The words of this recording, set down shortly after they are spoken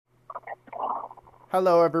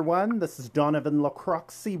Hello, everyone. This is Donovan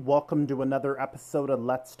LaCroixy. Welcome to another episode of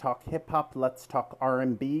Let's Talk Hip Hop, Let's Talk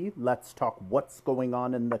R&B, Let's Talk what's going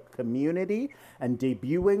on in the community. And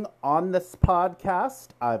debuting on this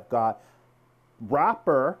podcast, I've got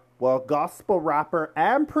gospel rapper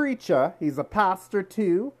and preacher. He's a pastor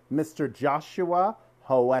too, Mr. Joshua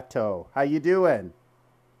Hoeto. How you doing?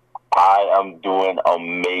 I am doing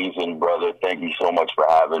amazing, brother. Thank you so much for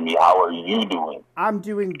having me. How are you doing? I'm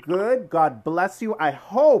doing good. God bless you. I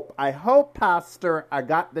hope, Pastor, I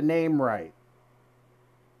got the name right.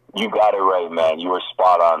 You got it right, man. You were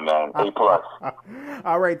spot on, man. A+.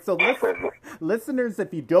 All right, so listeners,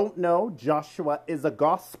 if you don't know, Joshua is a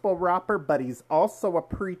gospel rapper, but he's also a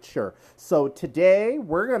preacher. So today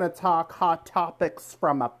we're going to talk hot topics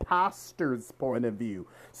from a pastor's point of view.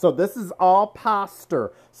 So this is all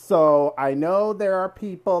pastor. So I know there are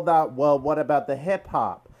people that, well, what about the hip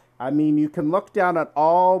hop? I mean, you can look down at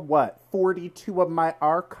all, 42 of my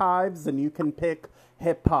archives, and you can pick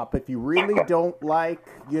hip hop. If you really don't like,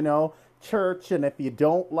 church, and if you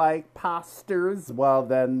don't like pastors, well,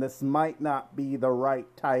 then this might not be the right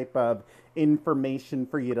type of information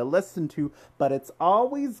for you to listen to. But it's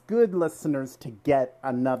always good, listeners, to get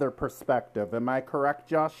another perspective. Am I correct,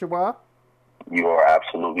 Joshua? You are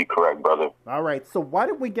absolutely correct, brother. All right, so why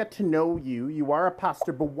don't we get to know you? You are a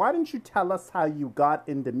pastor, but why don't you tell us how you got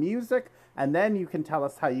into music, and then you can tell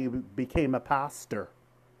us how you became a pastor.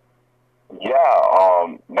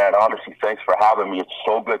 Yeah, man, honestly, thanks for having me. It's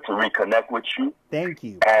so good to reconnect with you. Thank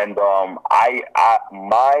you. And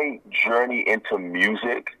my journey into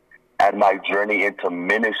music and my journey into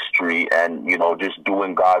ministry and, just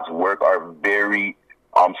doing God's work are very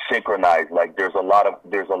synchronized. Like there's a lot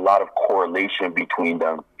of correlation between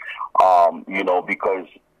them. Because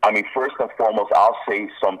first and foremost, I'll say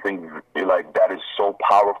something like that is so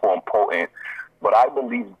powerful and potent. But I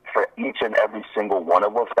believe for each and every single one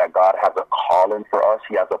of us that God has a calling for us,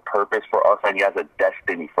 He has a purpose for us, and He has a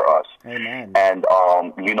destiny for us. Amen. And,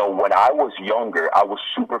 when I was younger, I was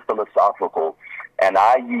super philosophical, and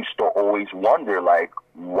I used to always wonder, like,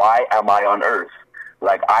 why am I on earth?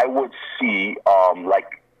 Like, I would see,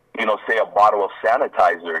 say a bottle of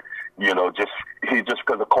sanitizer, just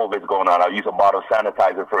because of COVID's going on. I'll use a bottle of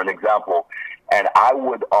sanitizer for an example. And I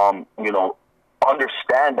would,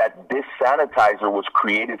 understand that this sanitizer was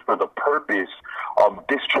created for the purpose of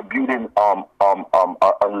distributing a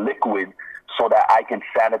liquid so that I can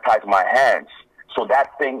sanitize my hands. So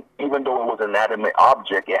that thing, even though it was an inanimate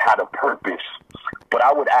object, it had a purpose. But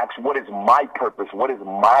I would ask, what is my purpose? What is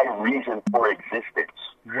my reason for existence?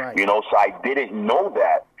 Right. So I didn't know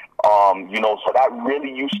that. So that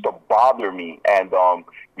really used to bother me. And,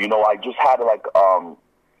 I just had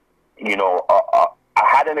I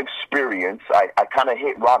had an experience. I kind of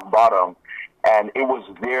hit rock bottom, and it was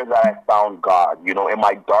there that I found God. In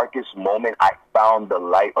my darkest moment, I found the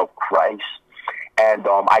light of Christ, and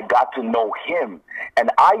I got to know Him. And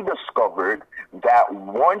I discovered that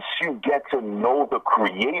once you get to know the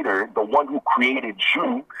Creator, the one who created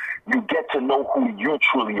you, you get to know who you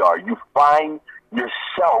truly are. You find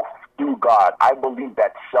yourself through God. I believe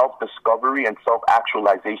that self-discovery and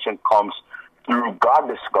self-actualization comes through God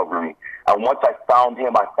discovery. And once I found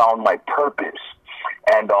Him, I found my purpose.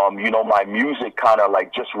 And, my music kind of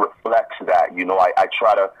just reflects that. I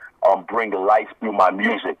try to bring life through my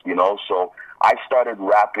music, So I started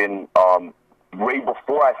rapping way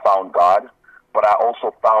before I found God, but I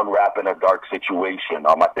also found rap in a dark situation.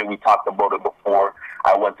 I think we talked about it before.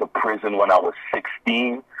 I went to prison when I was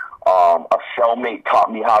 16. A cellmate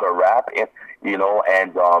taught me how to rap, and it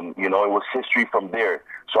was history from there.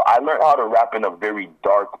 So I learned how to rap in a very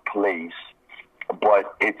dark place,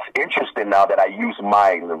 but it's interesting now that I use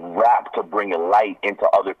my rap to bring a light into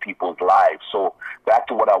other people's lives. So back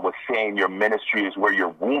to what I was saying, your ministry is where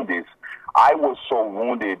your wound is. I was so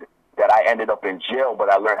wounded that I ended up in jail, but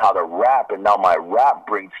I learned how to rap, and now my rap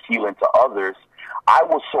brings healing to others. I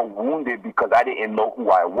was so wounded because I didn't know who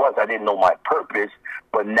I was. I didn't know my purpose,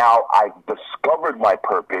 but now I discovered my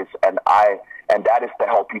purpose, and that is to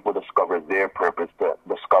help people discover their purpose, to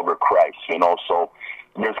discover Christ, So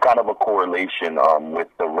there's kind of a correlation with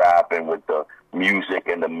the rap and with the music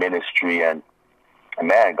and the ministry, and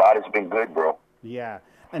man, God has been good, bro. Yeah,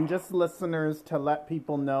 and just listeners, to let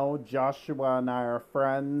people know, Joshua and I are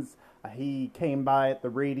friends. He came by at the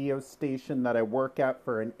radio station that I work at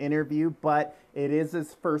for an interview, but it is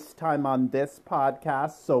his first time on this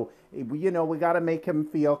podcast, so, we got to make him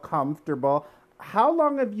feel comfortable. How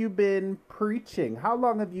long have you been preaching? How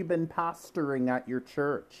long have you been pastoring at your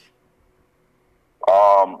church?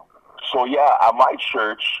 So yeah, at my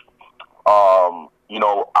church,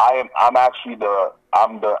 I'm actually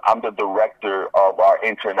I'm the director of our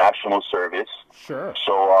international service. Sure.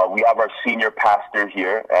 So we have our senior pastor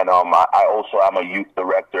here, and I also am a youth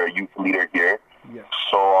director, a youth leader here. Yeah.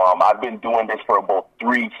 So I've been doing this for about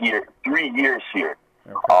 3 years here.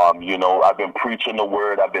 Okay. I've been preaching the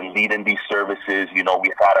word. I've been leading these services. We've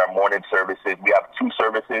had our morning services. We have 2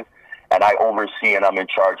 services, and I oversee and I'm in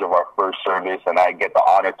charge of our first service, and I get the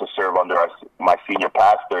honor to serve under my senior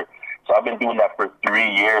pastor. So I've been doing that for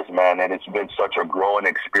 3 years, man, and it's been such a growing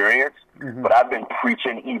experience. Mm-hmm. But I've been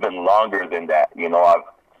preaching even longer than that.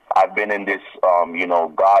 I've been in this,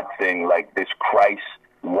 God thing, like this Christ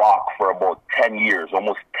walk for about 10 years,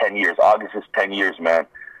 almost 10 years. August is 10 years, man.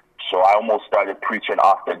 So I almost started preaching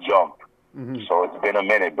off the jump. Mm-hmm. So it's been a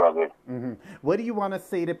minute, brother. Mm-hmm. What do you want to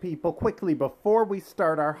say to people quickly before we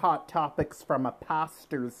start our hot topics from a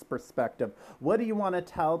pastor's perspective? What do you want to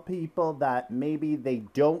tell people that maybe they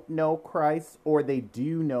don't know Christ or they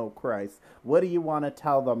do know Christ? What do you want to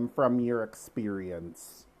tell them from your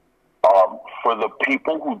experience? For the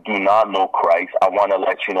people who do not know Christ, I want to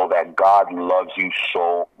let you know that God loves you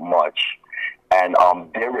so much. And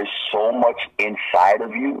there is so much inside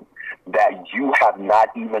of you that you have not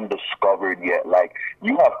even discovered yet. Like,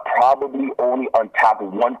 you have probably only untapped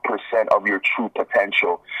 1% of your true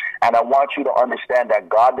potential. And I want you to understand that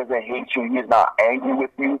God doesn't hate you. He is not angry with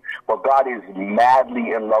you, but God is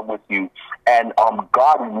madly in love with you. And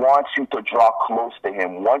God wants you to draw close to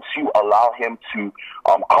him. Once you allow him to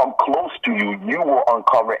come close to you, you will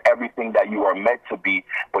uncover everything that you are meant to be,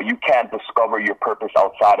 but you can't discover your purpose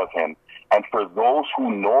outside of him. And for those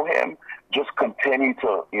who know him, just continue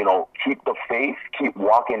to, keep the faith, keep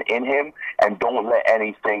walking in him, and don't let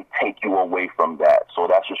anything take you away from that. So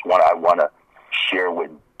that's just what I want to share with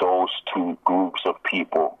those 2 groups of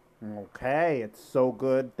people. Okay, it's so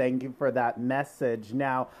good. Thank you for that message.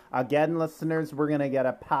 Now, again, listeners, we're going to get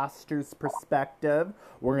a pastor's perspective.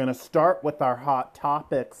 We're going to start with our hot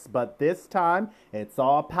topics, but this time it's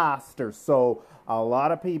all pastor. So a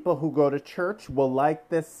lot of people who go to church will like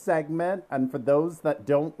this segment. And for those that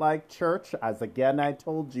don't like church, as again I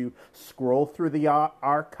told you, scroll through the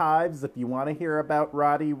archives. If you want to hear about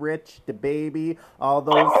Roddy Ricch, DaBaby, all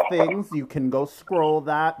those things, you can go scroll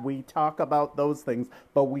that. We talk about those things.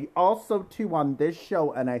 But we also, too, on this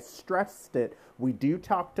show, and I stressed it, we do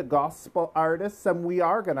talk to gospel artists, and we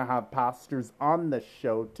are going to have pastors on this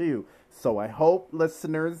show, too. So I hope,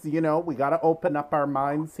 listeners, we got to open up our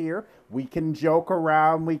minds here. We can joke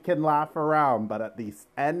around, we can laugh around, but at the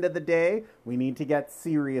end of the day, we need to get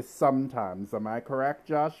serious sometimes. Am I correct,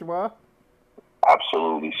 Joshua?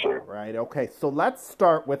 Absolutely, sir. Right, okay. So let's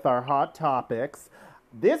start with our hot topics.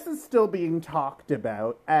 This is still being talked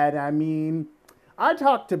about, and I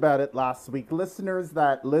talked about it last week. Listeners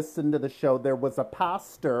that listened to the show, there was a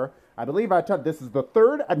pastor, I believe this is the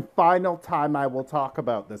 3rd and final time I will talk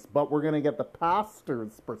about this, but we're going to get the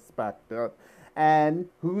pastor's perspective and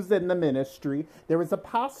who's in the ministry. There was a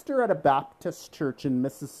pastor at a Baptist church in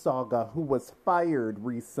Mississauga who was fired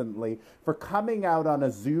recently for coming out on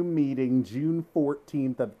a Zoom meeting June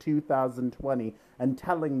 14th of 2020 and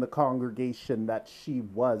telling the congregation that she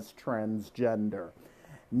was transgender.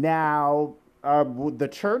 Now, the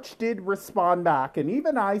church did respond back, and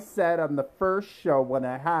even I said on the first show when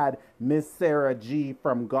I had Miss Sarah G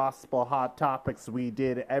from Gospel Hot Topics, we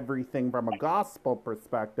did everything from a gospel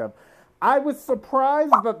perspective. I was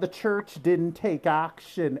surprised that the church didn't take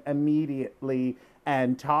action immediately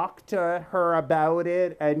and talk to her about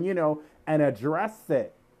it and, and address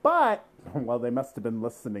it. But, well, they must have been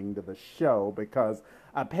listening to the show because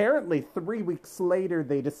apparently 3 weeks later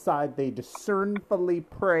they discernfully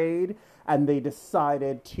prayed and they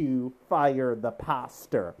decided to fire the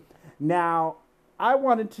pastor. Now, I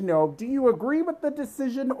wanted to know, do you agree with the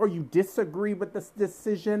decision or you disagree with this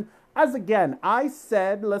decision? As again, I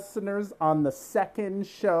said, listeners, on the second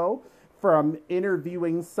show, from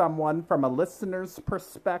interviewing someone from a listener's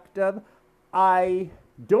perspective, I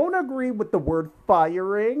don't agree with the word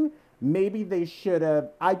firing. Maybe they should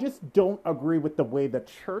have. I just don't agree with the way the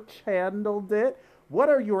church handled it. What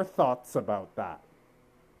are your thoughts about that?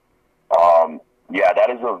 Yeah, that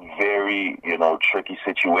is a very, tricky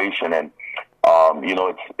situation. And,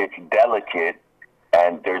 it's delicate.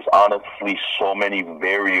 And there's honestly so many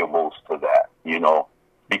variables to that,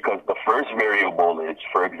 because the first variable is,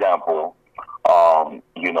 for example, I'll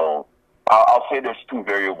say there's 2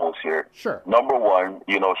 variables here. Sure. Number one,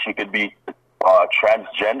 she could be a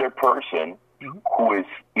transgender person who is,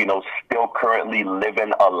 still currently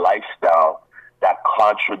living a lifestyle that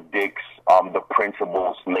contradicts the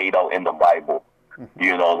principles laid out in the Bible.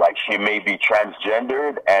 Like she may be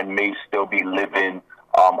transgendered and may still be living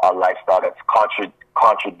a lifestyle that's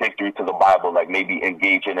contradictory to the Bible, like maybe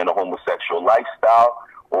engaging in a homosexual lifestyle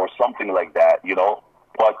or something like that, you know.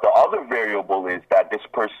 But the other variable is that this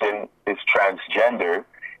person is transgender,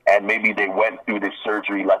 and maybe they went through this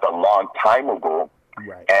surgery like a long time ago,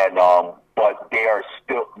 Right. and but they are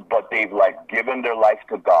still, but they've like given their life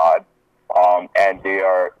to God, and they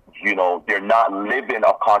are, you know, they're not living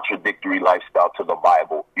a contradictory lifestyle to the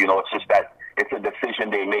Bible. You know, it's just that it's a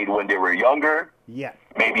decision they made when they were younger. Yeah.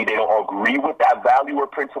 Maybe they don't agree with that value or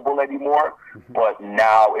principle anymore, but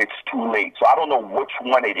now it's too late. So I don't know which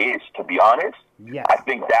one it is, to be honest. Yes. I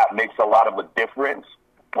think that makes a lot of a difference.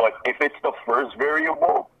 But if it's the first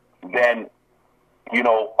variable, then, you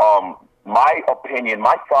know, my opinion,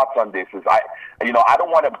 my thoughts on this is I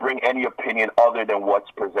don't want to bring any opinion other than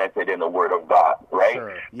what's presented in the Word of God, right? Sure.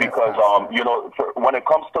 Yes, Because, Pastor. you know, when it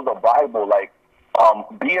comes to the Bible, like,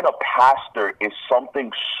 being a pastor is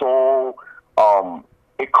something so,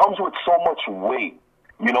 it comes with so much weight,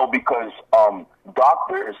 you know, because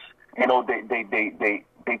doctors, you know,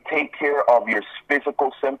 they take care of your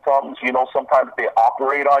physical symptoms. You know, sometimes they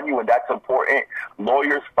operate on you, and that's important.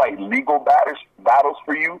 Lawyers fight legal battles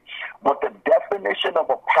for you. But the definition of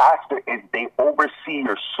a pastor is they oversee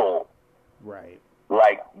your soul. Right.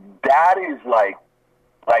 Like, that is like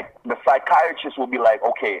the psychiatrist will be like,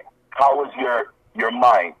 okay, how is your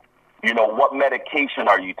mind? You know, what medication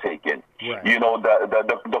are you taking? Right. You know,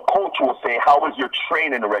 the coach will say, how is your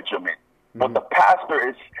training regimen? But the pastor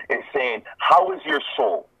is saying, how is your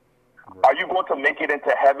soul? Right. Are you going to make it into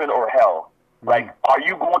heaven or hell? Like, are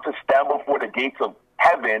you going to stand before the gates of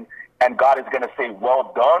heaven and God is going to say,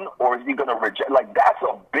 well done, or is he going to reject? Like, that's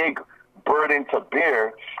a big burden to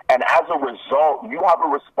bear. And as a result, you have a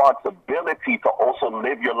responsibility to also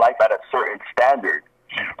live your life at a certain standard,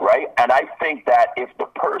 right? And I think that if the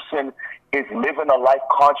person is living a life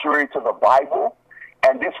contrary to the Bible,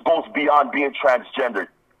 and this goes beyond being transgender,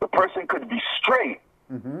 the person could be straight,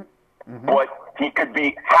 but he could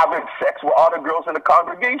be having sex with other girls in the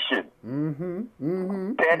congregation.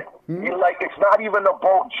 Then, like, it's not even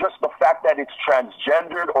about just the fact that it's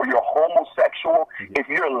transgendered or you're homosexual. If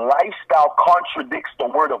your lifestyle contradicts the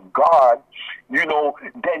Word of God, you know,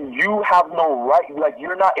 then you have no right. Like,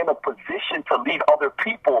 you're not in a position to lead other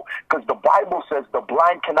people, because the Bible says the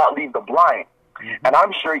blind cannot lead the blind. And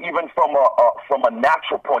I'm sure even from a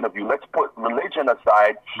natural point of view, let's put religion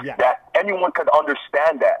aside, that anyone could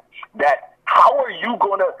understand that how are you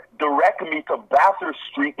going to direct me to Bathurst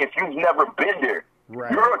Street if you've never been there?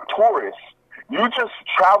 Right. You're a tourist. You just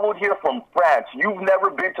traveled here from France. You've never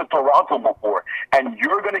been to Toronto before. And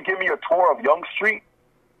you're going to give me a tour of Yonge Street?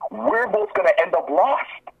 We're both going to end up lost.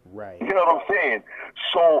 Right. You know what I'm saying?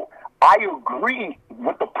 So I agree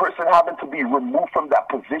with the person having to be removed from that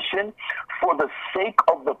position for the sake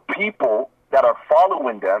of the people that are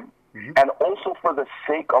following them, and also for the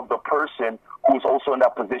sake of the person who is also in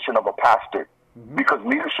that position of a pastor. Because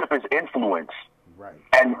leadership is influence. Right.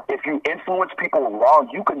 And if you influence people wrong,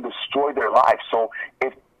 you can destroy their lives. So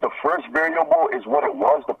if the first variable is what it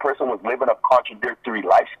was, the person was living a contradictory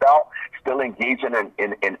lifestyle, still engaging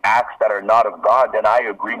in acts that are not of God, then I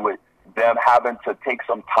agree with them having to take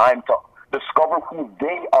some time to discover who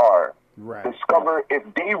they are. Right. Discover if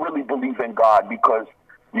they really believe in God, because,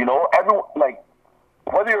 you know, everyone, like,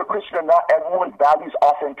 whether you're a Christian or not, everyone values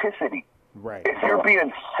authenticity. Right. If you're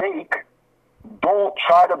being fake, don't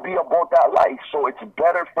try to be about that life. So it's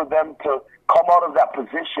better for them to come out of that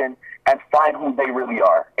position and find who they really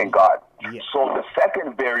are in God. Yeah. So the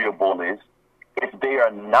second variable is, if they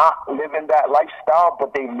are not living that lifestyle,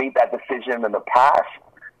 but they made that decision in the past,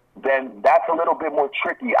 then that's a little bit more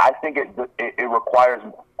tricky. I think it requires,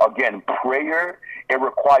 again, prayer. It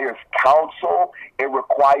requires counsel. It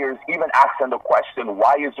requires even asking the question,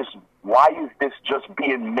 why is this just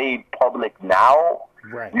being made public now?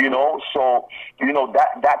 Right. You know, so, you know,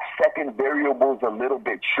 that second variable is a little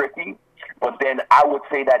bit tricky. But then I would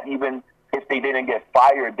say that even if they didn't get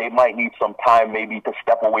fired, they might need some time maybe to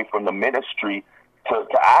step away from the ministry to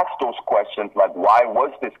ask those questions, like, why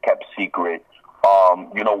was this kept secret?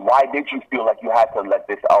 You know, why did you feel like you had to let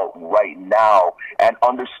this out right now, and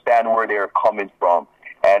understand where they're coming from,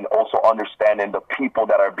 and also understanding the people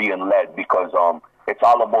that are being led, because it's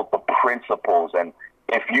all about the principles. And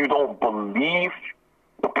if you don't believe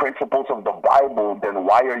the principles of the Bible, then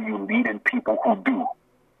why are you leading people who do?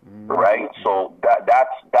 Right? So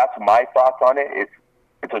that's my thoughts on it.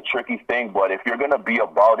 It's a tricky thing, but if you're going to be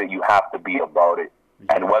about it, you have to be about it.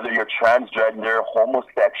 And whether you're transgender,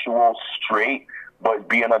 homosexual, straight, but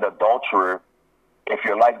being an adulterer, if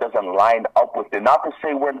your life doesn't line up with it, not to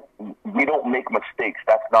say we don't make mistakes.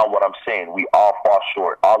 That's not what I'm saying. We all fall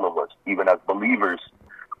short, all of us, even as believers.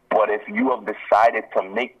 But if you have decided to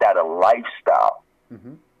make that a lifestyle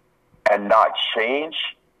and not change,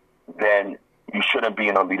 then you shouldn't be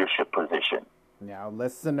in a leadership position. Now,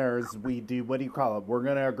 listeners, we do, what do you call it? We're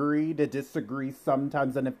going to agree to disagree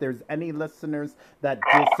sometimes. And if there's any listeners that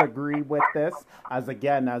disagree with this, as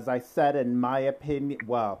I said, in my opinion,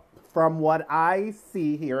 well, from what I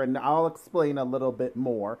see here, and I'll explain a little bit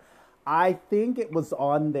more, I think it was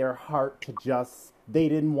on their heart to just, they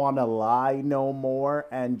didn't want to lie no more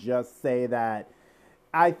and just say that.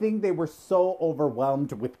 I think they were so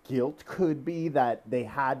overwhelmed with guilt, could be, that they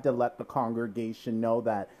had to let the congregation know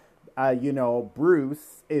that,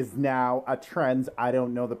 Bruce is now a trans, I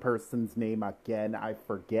don't know the person's name again, I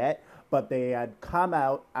forget, but they had come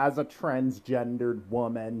out as a transgendered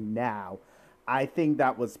woman now. I think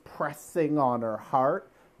that was pressing on her heart,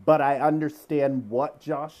 but I understand what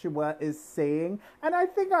Joshua is saying. And I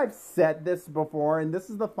think I've said this before, and this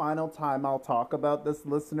is the final time I'll talk about this,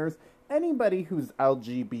 listeners. Anybody who's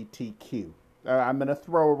LGBTQ, I'm going to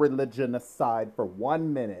throw religion aside for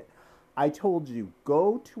 1 minute. I told you,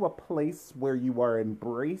 go to a place where you are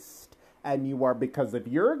embraced and you are, because if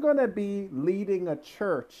you're going to be leading a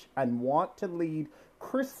church and want to lead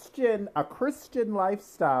a Christian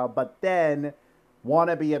lifestyle, but then want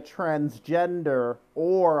to be a transgender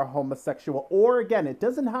or a homosexual, or again, it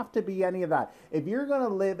doesn't have to be any of that. If you're going to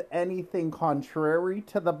live anything contrary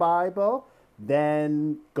to the Bible,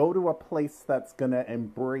 then go to a place that's going to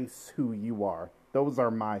embrace who you are. Those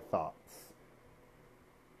are my thoughts.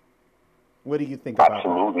 What do you think about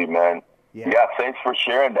Absolutely, that? Man. Yeah, thanks for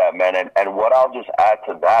sharing that, man. And what I'll just add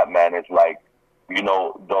to that, man, is like,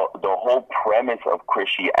 the whole premise of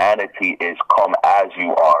Christianity is come as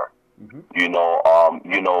you are.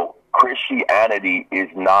 Christianity is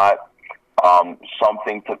not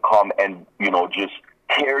something to come and, just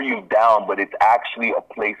tear you down, but it's actually a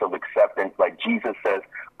place of acceptance. Like Jesus says,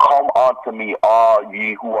 come unto me, all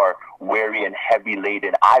ye who are weary and heavy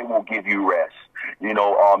laden, I will give you rest.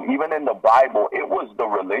 Even in the Bible, it was the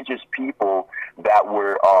religious people that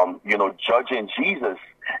were, judging Jesus.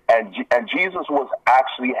 And Jesus was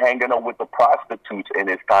actually hanging out with the prostitutes in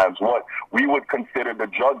his times, what we would consider the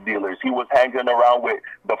drug dealers. He was hanging around with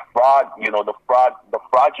the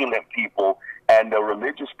fraudulent people, and the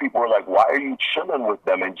religious people were like, why are you chilling with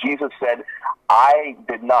them? And Jesus said, I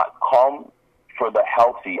did not come for the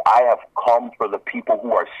healthy. I have come for the people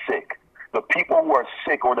who are sick. The people who are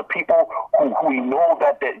sick, or the people who we know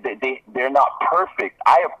that they're not perfect.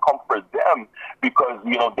 I have come for them because,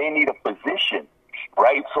 they need a physician.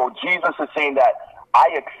 Right? So Jesus is saying that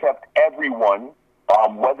I accept everyone,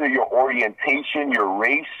 whether your orientation, your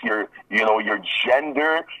race, your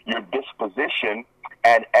gender, your disposition,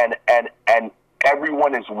 and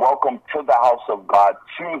everyone is welcome to the house of God,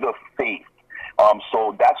 to the faith.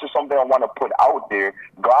 So that's just something I want to put out there.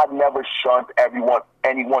 God never shunned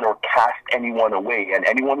anyone or cast anyone away. And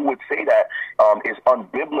anyone who would say that is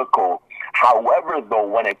unbiblical. However, though,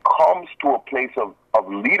 when it comes to a place of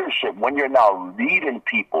leadership, when you're now leading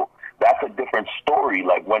people, that's a different story.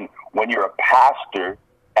 Like when you're a pastor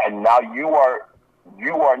and now you are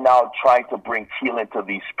now trying to bring healing to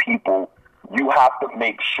these people, you have to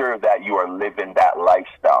make sure that you are living that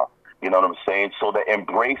lifestyle. You know what I'm saying? So the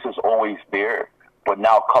embrace is always there, but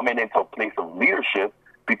now coming into a place of leadership,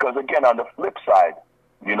 because again, on the flip side,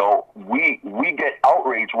 we get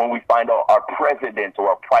outraged when we find out our president or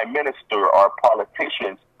our prime minister or our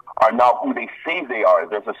politicians are not who they say they are.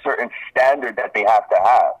 There's a certain standard that they have to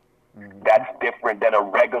have. That's different than a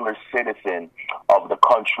regular citizen of the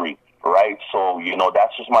country. Right? So,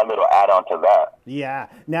 that's just my little add-on to that. Yeah.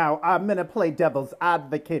 Now, I'm going to play devil's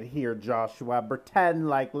advocate here, Joshua. Pretend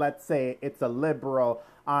like, let's say it's a liberal.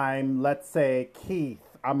 Let's say, Keith.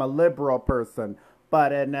 I'm a liberal person.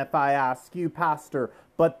 And if I ask you, Pastor,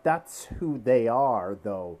 but that's who they are,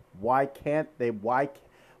 though. Why can't they?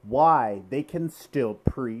 Why? They can still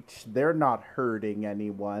preach. They're not hurting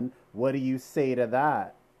anyone. What do you say to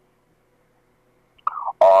that?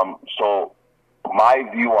 So my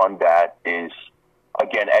view on that is,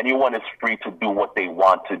 again, anyone is free to do what they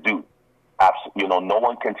want to do. No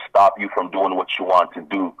one can stop you from doing what you want to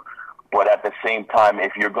do. But at the same time,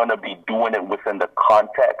 if you're going to be doing it within the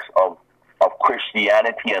context of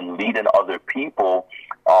Christianity and leading other people,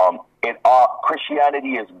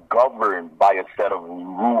 Christianity is governed by a set of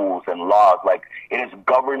rules and laws. Like, it is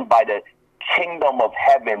governed by the kingdom of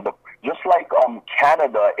heaven. Just like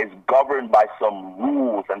Canada is governed by some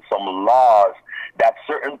rules and some laws, that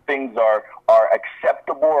certain things are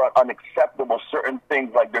acceptable or unacceptable. Certain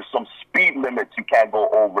things, like there's some speed limits you can't go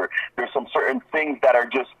over. There's some certain things that are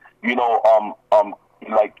just,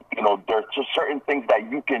 like, there's just certain things that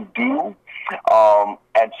you can do,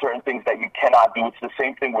 and certain things that you cannot do. It's the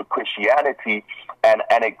same thing with Christianity, and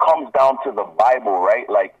it comes down to the Bible, right?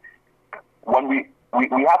 Like, when we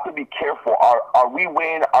have to be careful. Are we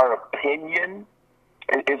weighing our opinion?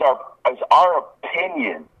 Is our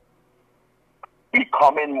opinion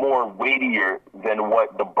becoming more weightier than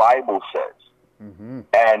what the Bible says? Mm-hmm.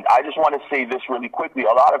 And I just want to say this really quickly.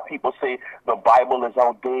 A lot of people say the Bible is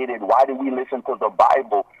outdated. Why do we listen to the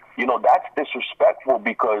Bible? That's disrespectful,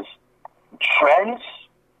 because trends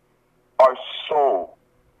are so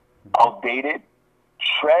outdated.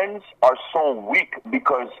 Trends are so weak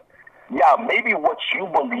because, yeah, maybe what you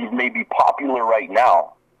believe may be popular right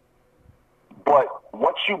now, but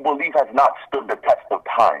what you believe has not stood the test of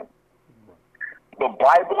time. The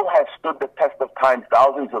Bible has stood the test of time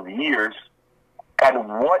thousands of years, and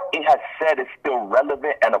what it has said is still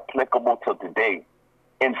relevant and applicable to today.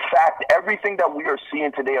 In fact, everything that we are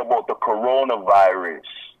seeing today about the coronavirus,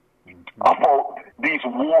 about these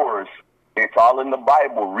wars, it's all in the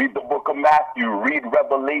Bible. Read the book of Matthew, read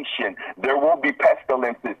Revelation. There will be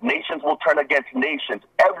pestilences. Nations will turn against nations.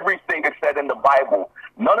 Everything is said in the Bible.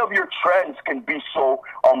 None of your trends can be so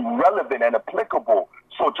relevant and applicable.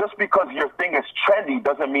 So just because your thing is trendy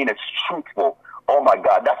doesn't mean it's truthful. Oh my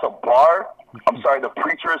God, that's a bar. I'm sorry, the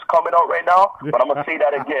preacher is coming out right now, but I'm going to say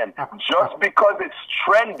that again. Just because it's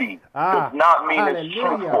trendy does not mean it's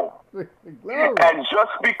truthful. And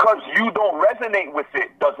just because you don't resonate with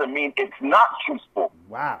it doesn't mean it's not truthful.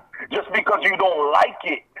 Wow. Just because you don't like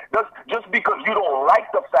it, just because you don't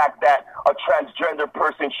like the fact that a transgender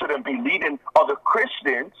person shouldn't be leading other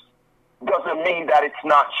Christians doesn't mean that it's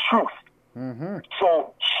not truth. Mm-hmm.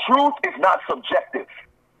 So truth is not subjective.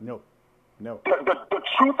 No. The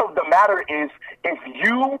truth of the matter is, if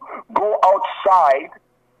you go outside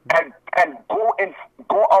and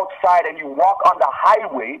go outside and you walk on the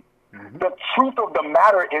highway, the truth of the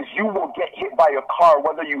matter is you will get hit by a car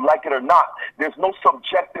whether you like it or not. There's no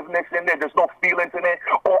subjectiveness in there. There's no feelings in it.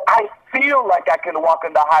 Or I feel like I can walk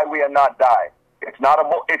on the highway and not die. It's not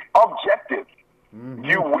it's objective. Mm-hmm.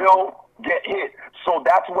 You will get hit. So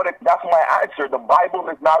that's my answer. The Bible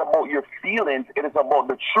is not about your feelings. It is about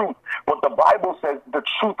the truth. But the Bible says the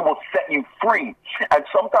truth will set you free. And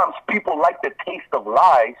sometimes people like the taste of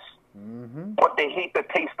lies, but they hate the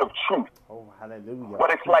taste of truth. Oh, hallelujah.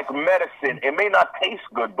 But it's like medicine. It may not taste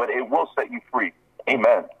good, but it will set you free.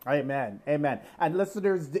 Amen. Amen. Amen. And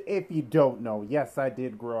listeners, if you don't know, yes, I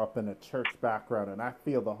did grow up in a church background, and I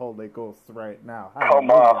feel the Holy Ghost right now.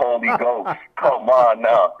 Come on, Holy Ghost. Come on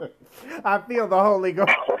now. I feel the Holy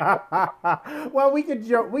Ghost. Well, we could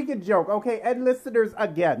joke. Okay, and listeners,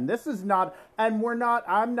 again, this is not, and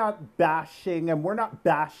I'm not bashing, and we're not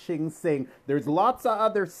bashing saying there's lots of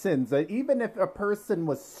other sins. Even if a person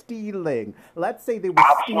was stealing, let's say they were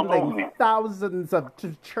stealing thousands of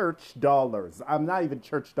church dollars. I'm not even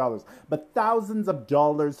church dollars, but thousands of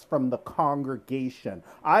dollars from the congregation.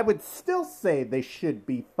 I would still say they should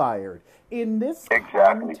be fired. In this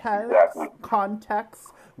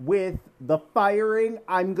context with the firing,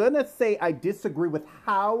 I'm going to say I disagree with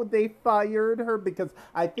how they fired her, because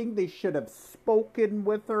I think they should have spoken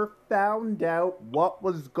with her, found out what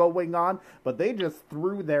was going on, but they just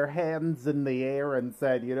threw their hands in the air and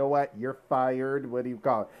said, you know what, you're fired. What do you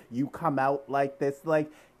call it? You come out like this.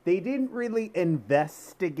 Like, they didn't really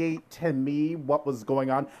investigate, to me, what was going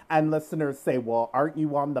on. And listeners say, well, aren't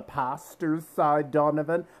you on the pastor's side,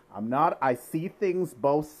 Donovan? I'm not. I see things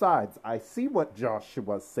both sides. I see what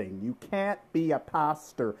Joshua's saying. You can't be a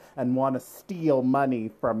pastor and want to steal money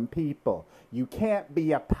from people. You can't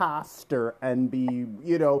be a pastor and be,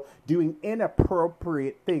 doing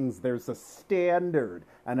inappropriate things. There's a standard.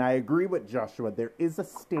 And I agree with Joshua. There is a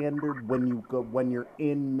standard when you're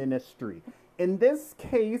in ministry. In this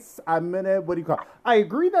case, I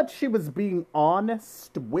agree that she was being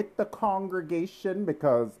honest with the congregation,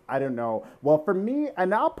 because, I don't know, well, for me,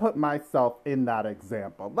 and I'll put myself in that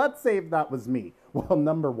example. Let's say if that was me. Well,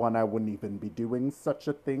 number one, I wouldn't even be doing such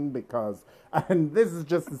a thing, because, and this is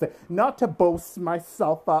just to say, not to boast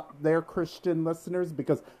myself up there, Christian listeners,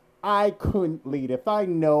 because I couldn't lead. If I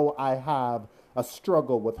know I have a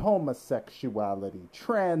struggle with homosexuality,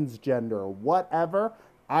 transgender, whatever,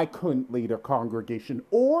 I couldn't lead a congregation,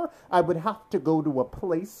 or I would have to go to a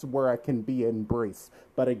place where I can be embraced.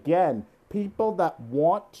 But again, people that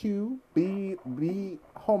want to be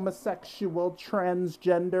homosexual,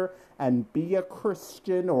 transgender, and be a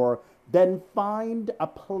Christian, or then find a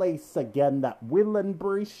place again that will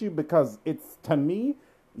embrace you, because it's, to me,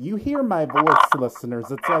 you hear my voice, listeners,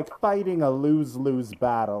 it's like fighting a lose-lose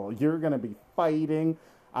battle. You're going to be fighting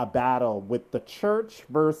a battle with the church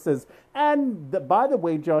versus, and by the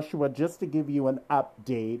way, Joshua, just to give you an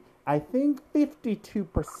update, I think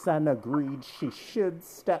 52% agreed she should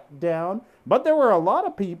step down, but there were a lot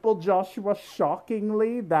of people, Joshua,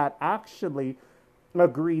 shockingly, that actually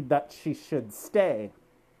agreed that she should stay.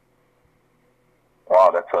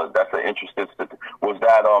 Wow, that's an interesting statistic. Was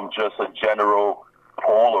that just a general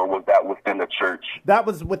poll, or was that within the church? That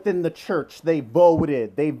was within the church. They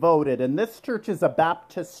voted. They voted. And this church is a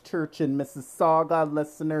Baptist church in Mississauga,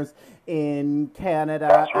 listeners in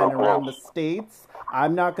Canada and around the States.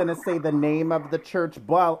 I'm not going to say the name of the church.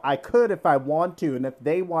 Well, I could if I want to. And if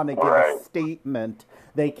they want to give a statement,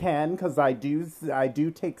 they can, because I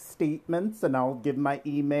do take statements, and I'll give my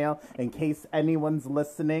email in case anyone's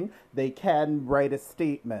listening. They can write a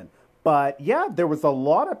statement. But yeah, there was a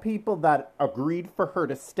lot of people that agreed for her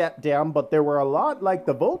to step down, but there were a lot, like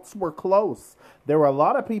the votes were close. There were a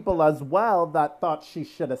lot of people as well that thought she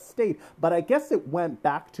should have stayed. But I guess it went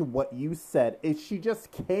back to what you said, is she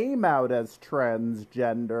just came out as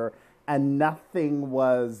transgender and nothing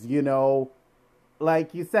was,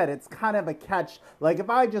 like you said, it's kind of a catch. Like if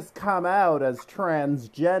I just come out as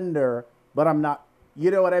transgender, but I'm not, you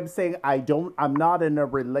know what I'm saying? I'm not in a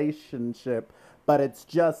relationship, but it's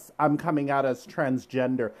just I'm coming out as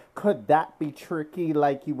transgender. Could that be tricky,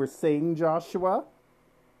 like you were saying, Joshua?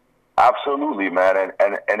 Absolutely, man.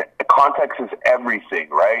 And context is everything,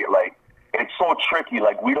 right? Like, it's so tricky.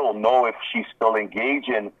 Like, we don't know if she's still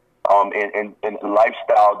engaging in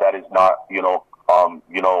lifestyle that is not,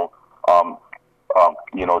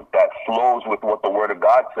 that flows with what the Word of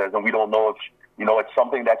God says, and we don't know if it's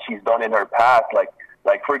something that she's done in her past.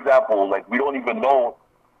 Like for example, like we don't even know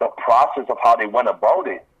the process of how they went about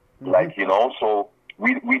it. Mm-hmm. So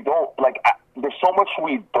we don't, there's so much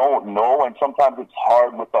we don't know, and sometimes it's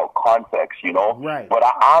hard without context, Right. But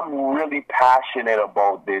I'm really passionate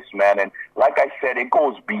about this, man. And like I said, it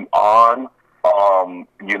goes beyond,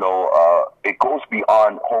 it goes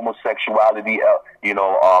beyond homosexuality,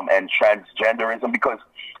 and transgenderism, because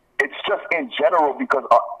it's just in general, because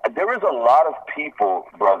there is a lot of people,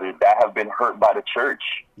 brother, that have been hurt by the church.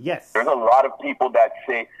 Yes. There's a lot of people that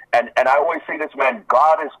say, and I always say this, man,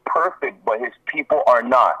 God is perfect, but his people are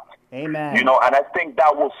not. Amen. And I think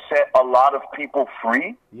that will set a lot of people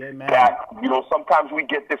free. Amen. That, sometimes we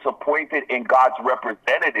get disappointed in God's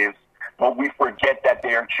representatives, but we forget that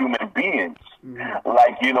they're human beings.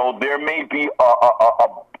 Mm-hmm. There may be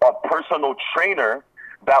a personal trainer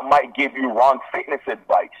that might give you wrong fitness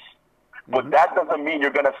advice, but that doesn't mean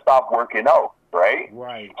you're going to stop working out, right?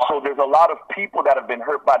 Right. So there's a lot of people that have been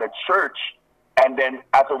hurt by the church, and then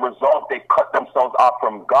as a result, they cut themselves off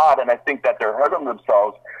from God, and I think that they're hurting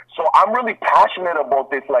themselves. So I'm really passionate about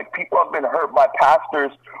this. Like, people have been hurt by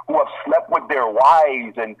pastors who have slept with their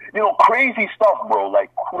wives and, crazy stuff, bro, like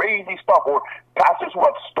crazy stuff, or pastors who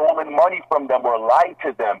have stolen money from them or lied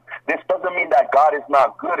to them. This doesn't mean that God is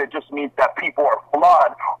not good. It just means that people are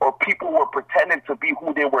flawed, or people were pretending to be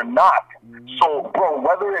who they were not. So, bro,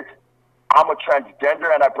 whether it's I'm a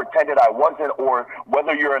transgender and I pretended I wasn't, or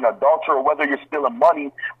whether you're an adulterer or whether you're stealing money,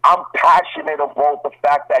 I'm passionate about the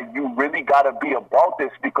fact that you really got to be about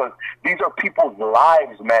this, because these are people's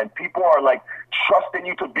lives, man. People are trusting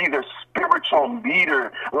you to be their spiritual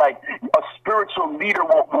leader. Like, a spiritual leader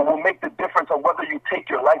will make the difference of whether you take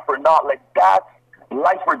your life or not. Like, that's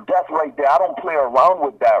life or death right there. I don't play around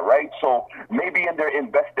with that, right? So maybe in their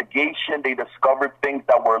investigation, they discovered things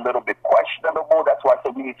that were a little bit questionable. That's why I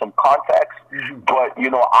said we need some context. Mm-hmm. But,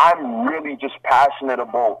 I'm really just passionate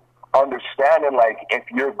about understanding, like, if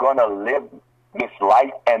you're going to live this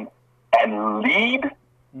life and lead,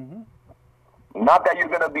 not that you're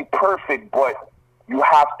going to be perfect, but you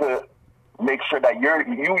have to make sure that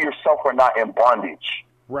you yourself are not in bondage.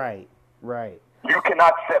 Right, right. You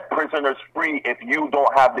cannot set prisoners free if you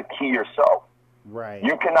don't have the key yourself. Right.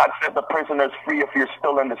 You cannot set the prisoners free if you're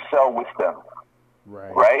still in the cell with them.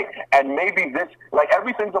 Right. Right? And maybe this,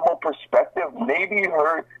 everything's about perspective. Maybe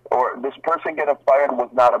her or this person getting fired was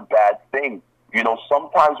not a bad thing.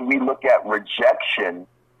 Sometimes we look at rejection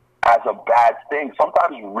as a bad thing.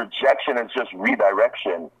 Sometimes rejection is just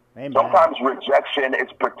redirection. Amen. Sometimes rejection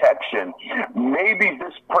is protection. Maybe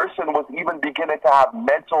this person was even beginning to have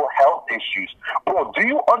mental health issues. Bro, do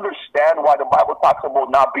you understand why the Bible talks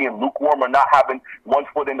about not being lukewarm or not having one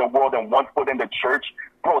foot in the world and one foot in the church?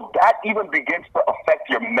 Bro, that even begins to affect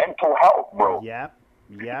your mental health, bro. Yeah.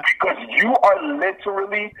 Yeah. Because you are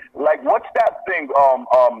literally, what's that thing,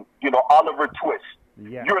 Oliver Twist?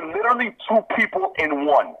 Yeah. You're literally two people in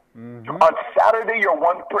one. On Saturday, you're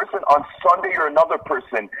one person. On Sunday, you're another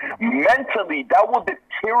person. Mentally, that will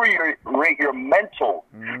deteriorate your mental,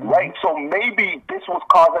 right? So maybe this was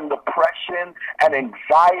causing depression and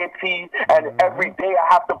anxiety, and every day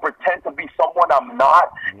I have to pretend to be someone I'm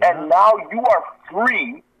not. And now you are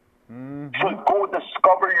free to go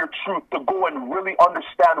discover your truth, to go and really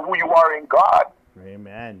understand who you are in God.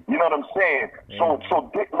 Amen. You know what I'm saying? So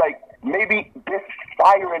like, maybe this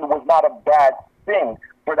firing was not a bad thing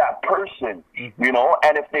for that person, you know?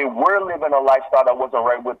 And if they were living a lifestyle that wasn't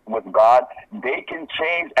right with God, they can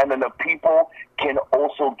change, and then the people can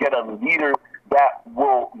also get a leader that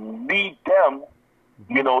will lead them,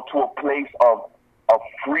 you know, to a place of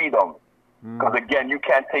freedom. Because, again, you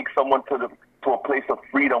can't take someone to a place of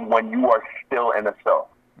freedom when you are still in a cell.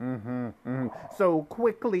 So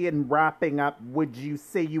quickly in wrapping up, would you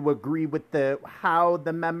say you agree with how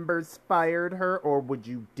the members fired her, or would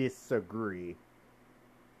you disagree?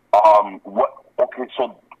 Okay,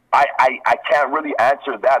 so I can't really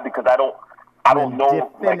answer that because I don't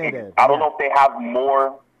know. Definitive. I don't know if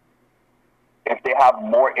they have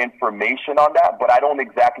more information on that, but I don't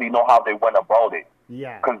exactly know how they went about it.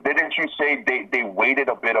 Yeah. Because didn't you say they waited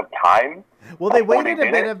a bit of time? Well, they waited a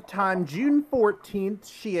bit of time. June 14th,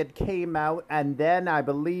 she had came out, and then I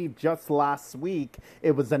believe just last week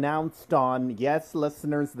it was announced on, yes,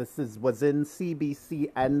 listeners, was in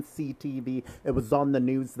CBC and CTV. It was on the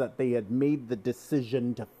news that they had made the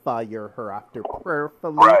decision to fire her after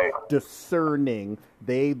prayerfully discerning.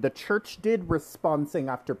 The church did respond saying,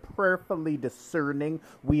 after prayerfully discerning,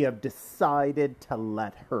 we have decided to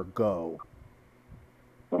let her go.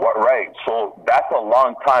 What, right. So that's a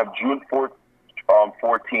long time, June 14th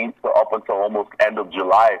to up until almost end of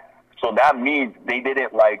July. So that means they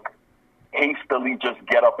didn't, like, hastily just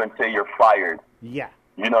get up and say you're fired. Yeah.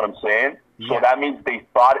 You know what I'm saying? Yeah. So that means they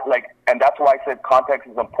thought it, like, and that's why I said context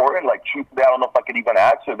is important. Like, truthfully, I don't know if I could even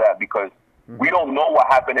answer that because we don't know what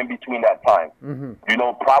happened in between that time. You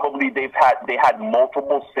know, probably they had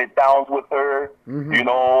multiple sit downs with her. You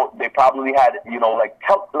know, they probably had, you know,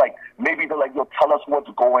 maybe they're like, yo, tell us what's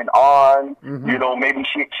going on. You know, maybe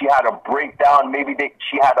she had a breakdown. Maybe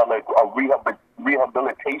she had a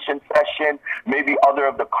rehabilitation session. Maybe other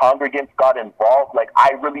of the congregants got involved. Like,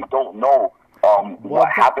 I really don't know. What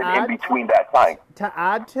happened in between that time. To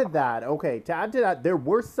add to that, there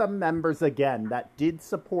were some members, again, that did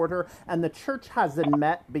support her, and the church hasn't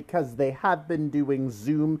met because they have been doing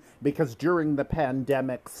Zoom, because during the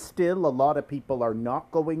pandemic, still a lot of people are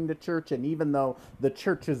not going to church, and even though the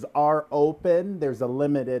churches are open, there's a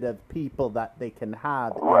limited of people that they can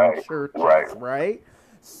have in churches, right?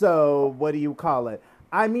 So, what do you call it?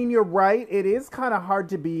 I mean, you're right. It is kind of hard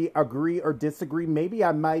to agree or disagree. Maybe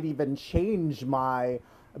I might even change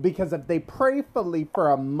because if they prayerfully for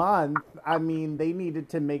a month, I mean, they needed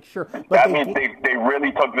to make sure. But that means they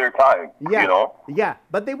really took their time, yeah, you know? Yeah,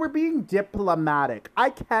 but they were being diplomatic. I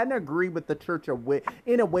can agree with the church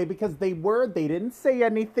in a way because they didn't say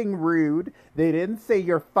anything rude. They didn't say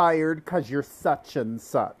you're fired because you're such and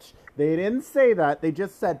such. They didn't say that. They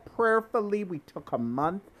just said prayerfully we took a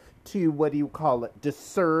month to,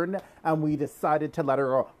 discern, and we decided to let her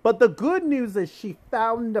go. But the good news is she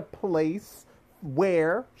found a place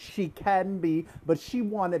where she can be, but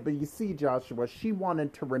you see, Joshua, she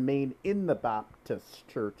wanted to remain in the Baptist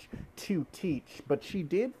church to teach, but she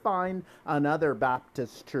did find another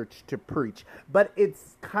Baptist church to preach. But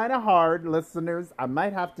it's kind of hard, listeners. I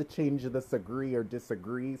might have to change this agree or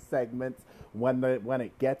disagree segments when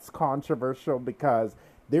it gets controversial, because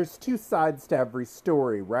there's two sides to every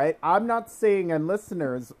story, right? I'm not saying, and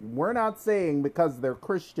listeners, we're not saying because they're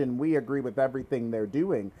Christian, we agree with everything they're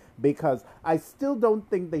doing, because I still don't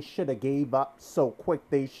think they should have gave up so quick.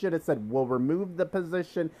 They should have said, we'll remove the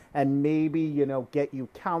position and maybe, get you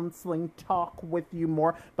counseling, talk with you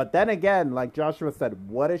more. But then again, like Joshua said,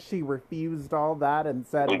 what if she refused all that and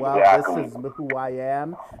said, well, this is who I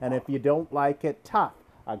am, and if you don't like it, tough.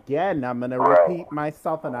 Again, I'm going to repeat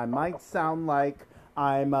myself, and I might sound like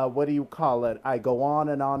I'm, I go on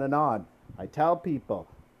and on and on. I tell people,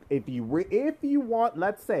 if you want,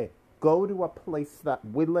 let's say, go to a place that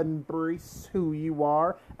will embrace who you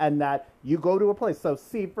are, and that you go to a place. So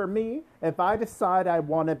see, for me, if I decide I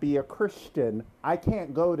want to be a Christian, I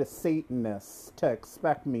can't go to Satanists to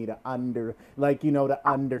expect me to understand,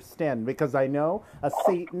 because I know a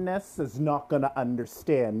Satanist is not going to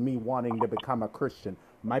understand me wanting to become a Christian.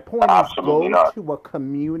 My point is, go to a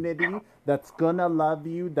community that's going to love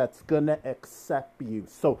you, that's going to accept you.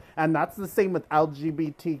 So, and that's the same with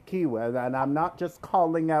LGBTQ. And I'm not just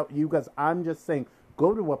calling out you guys. I'm just saying,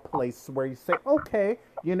 go to a place where you say, okay,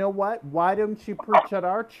 you know what? Why don't you preach at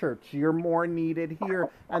our church? You're more needed here.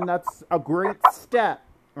 And that's a great step.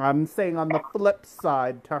 I'm saying on the flip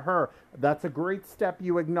side to her, that's a great step.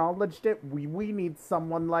 You acknowledged it. We need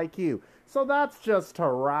someone like you. So that's just to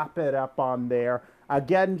wrap it up on there.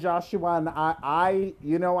 Again, Joshua, and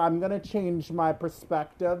I'm going to change my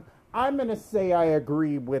perspective. I'm going to say I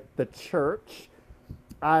agree with the church.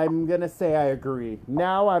 I'm going to say I agree.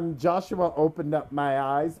 Now Joshua opened up my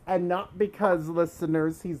eyes, and not because,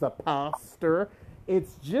 listeners, he's a pastor.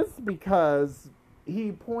 It's just because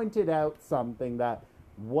he pointed out something that,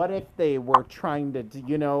 what if they were trying to,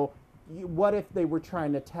 what if they were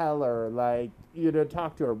trying to tell her,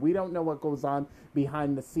 talk to her? We don't know what goes on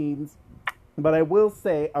behind the scenes. But I will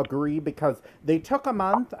say agree, because they took a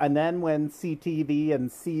month, and then when CTV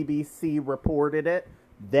and CBC reported it,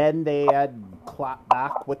 then they had clapped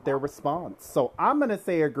back with their response. So I'm going to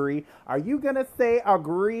say agree. Are you going to say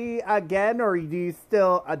agree again, or do you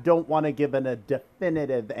still don't want to give a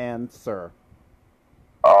definitive answer?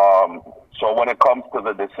 So when it comes to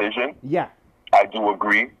the decision, yeah, I do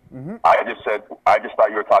agree. Mm-hmm. I just thought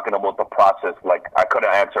you were talking about the process. Like, I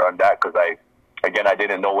couldn't answer on that because I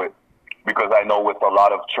didn't know it. Because I know with a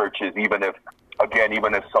lot of churches, even if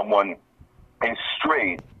someone is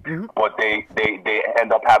straight, mm-hmm. but they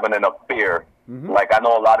end up having an affair. Mm-hmm. Like, I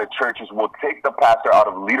know a lot of churches will take the pastor out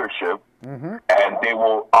of leadership, mm-hmm. and they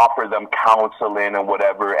will offer them counseling and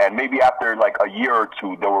whatever, and maybe after like a year or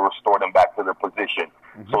two, they will restore them back to their position.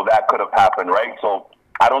 Mm-hmm. So that could have happened, right? So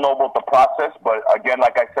I don't know about the process, but again,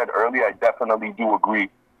 like I said earlier, I definitely do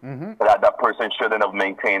agree mm-hmm. that person shouldn't have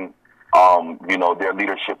maintained their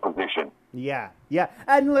leadership position. Yeah.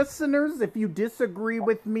 And listeners, if you disagree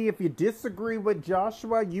with me, if you disagree with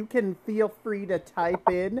Joshua, you can feel free to type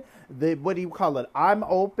in I'm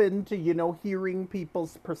open to, hearing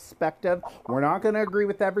people's perspective. We're not going to agree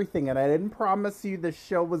with everything. And I didn't promise you the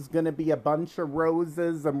show was going to be a bunch of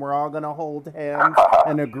roses and we're all going to hold hands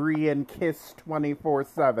and agree and kiss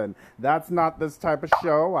 24/7. That's not this type of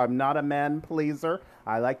show. I'm not a man pleaser.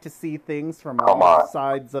 I like to see things from all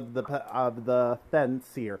sides of the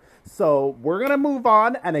fence here. So we're going to move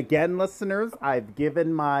on. And again, listeners, I've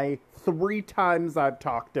given my 3 times I've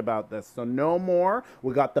talked about this. So no more.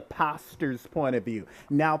 We got the pastor's point of view.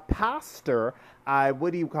 Now, pastor, I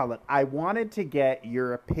wanted to get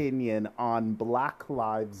your opinion on Black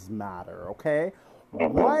Lives Matter, okay?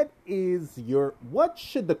 What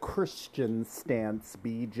should the Christian stance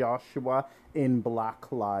be, Joshua, in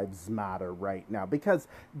Black Lives Matter right now? Because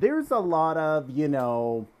there's a lot of, you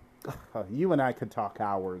and I could talk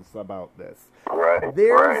hours about this. Right.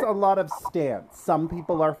 There's a lot of stance. Some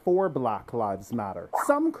people are for Black Lives Matter.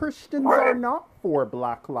 Some Christians are not for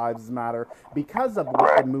Black Lives Matter because of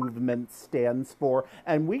what the movement stands for.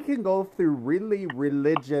 And we can go through really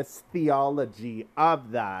religious theology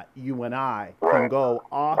of that. You and I can go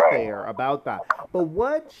off air about that. But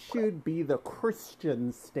what should be the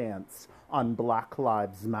Christian stance on Black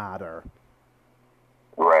Lives Matter?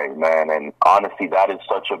 Right, man. And honestly, that is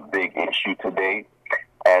such a big issue today.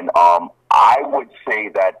 And I would say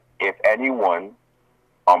that if anyone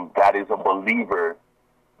that is a believer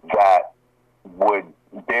that would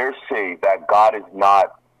dare say that God does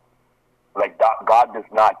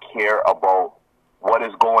not care about what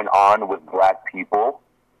is going on with Black people,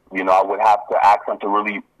 I would have to ask them to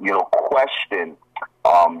really, question,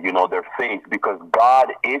 their faith, because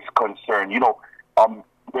God is concerned.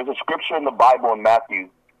 There's a scripture in the Bible in Matthew,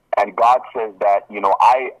 and God says that,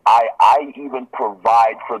 I even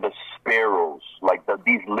provide for the sparrows, like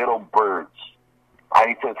these little birds. And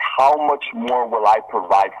he says, how much more will I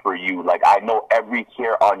provide for you? Like, I know every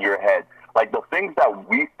hair on your head. Like, the things that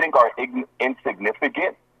we think are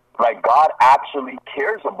insignificant, like, God actually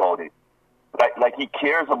cares about it. Like he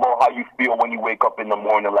cares about how you feel when you wake up in the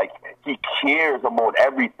morning. Like, he cares about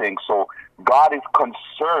everything. So God is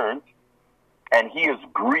concerned, and he is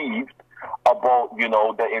grieved about,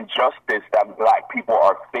 the injustice that Black people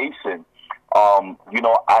are facing. And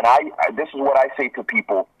this is what I say to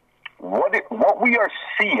people. What we are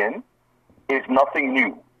seeing is nothing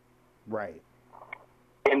new. Right.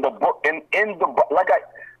 In the book,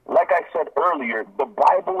 like I said earlier, the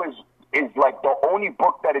Bible is like the only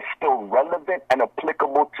book that is still relevant and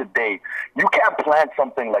applicable today. You can't plan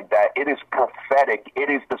something like that. It is prophetic. It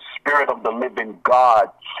is the Spirit of the living God.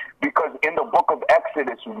 Because in the book of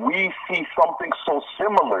Exodus, we see something so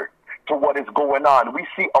similar to what is going on. We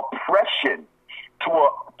see oppression to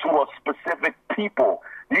a specific people.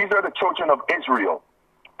 These are the children of Israel.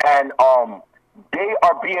 And they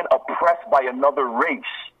are being oppressed by another race.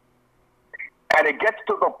 And it gets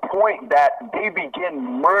to the point that they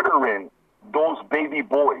begin murdering those baby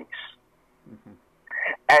boys.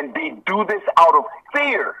 And they do this out of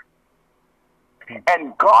fear.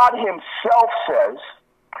 And God himself says,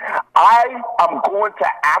 I am going to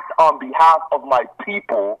act on behalf of my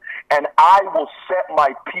people, and I will set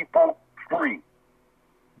my people free.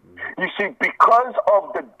 You see, because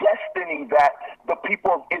of the destiny that the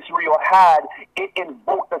people of Israel had, it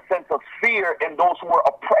invoked a sense of fear in those who were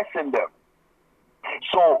oppressing them.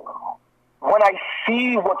 So when I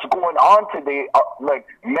see what's going on today, like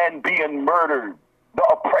men being murdered, the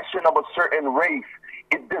oppression of a certain race,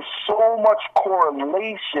 there's so much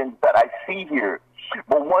correlation that I see here.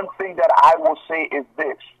 But one thing that I will say is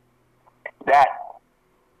this, that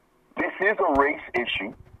this is a race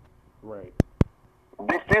issue. Right.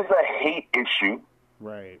 This is a hate issue.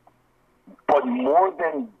 Right. But more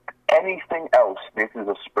than anything else, this is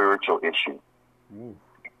a spiritual issue. Ooh.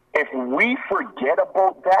 If we forget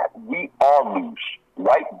about that, we all lose.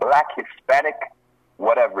 White, black, Hispanic,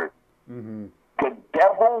 whatever. Mm-hmm. The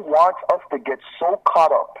devil wants us to get so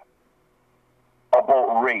caught up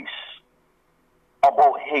about race,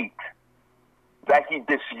 about hate, that he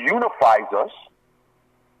disunifies us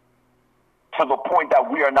to the point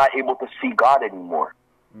that we are not able to see God anymore.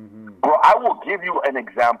 Mm-hmm. Bro, I will give you an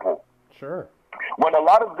example. Sure. When a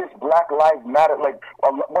lot of this Black Lives Matter, like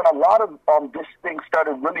when a lot of this thing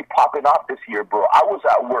started really popping off this year, bro, I was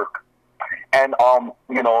at work. And,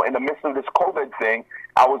 you know, in the midst of this COVID thing,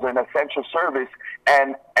 I was in essential service,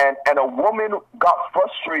 and a woman got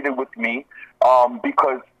frustrated with me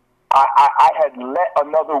because I had let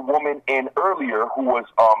another woman in earlier who was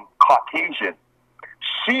Caucasian.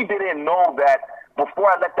 She didn't know that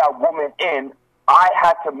before I let that woman in, I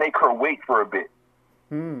had to make her wait for a bit.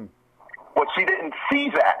 But she didn't see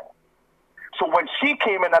that. So when she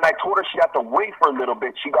came in and I told her she had to wait for a little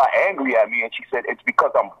bit, she got angry at me and she said, "It's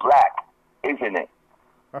because I'm black, isn't it?"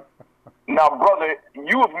 Now, brother,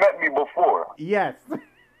 you have met me before. Yes.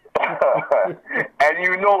 And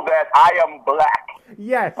you know that I am black.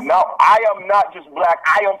 Yes. Now, I am not just black.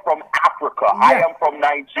 I am from Africa. Yes. I am from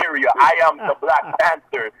Nigeria. I am the Black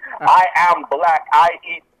Panther. I am black. I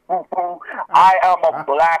eat fufu. I am a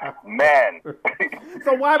black man.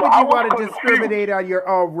 So why would you want to discriminate on your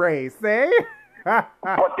own race, eh?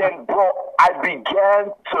 But then, bro, I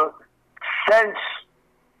began to sense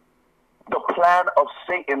the plan of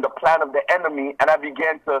Satan, the plan of the enemy, and I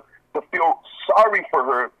began to feel sorry for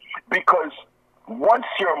her, because once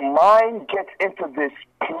your mind gets into this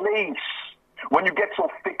place, when you get so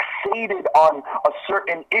fixated on a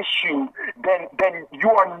certain issue, then you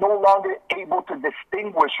are no longer able to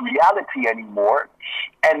distinguish reality anymore.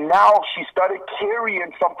 And now she started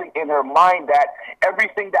carrying something in her mind that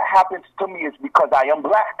everything that happens to me is because I am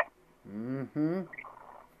black. Mm-hmm.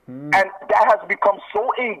 And that has become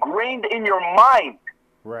so ingrained in your mind,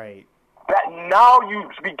 right, that now you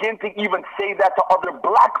begin to even say that to other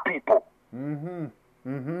black people. Mm-hmm.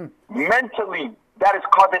 Mm-hmm. Mentally, that is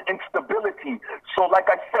causing instability. So like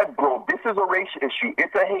I said, bro, this is a race issue.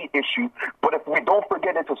 It's a hate issue. But if we don't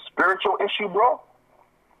forget it's a spiritual issue, bro,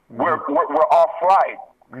 we're all fried.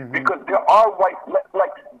 Mm-hmm. Because there are white,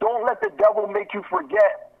 like, don't let the devil make you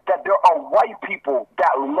forget that there are white people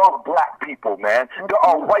that love black people, man. There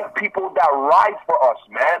are white people that ride for us,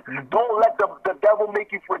 man. Mm-hmm. Don't let the devil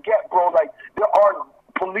make you forget, bro. Like, there are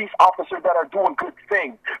police officers that are doing good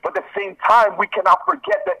things. But at the same time, we cannot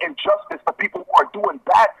forget the injustice of people who are doing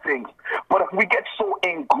bad things. But if we get so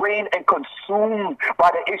ingrained and consumed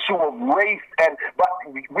by the issue of race, but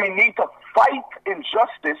we need to fight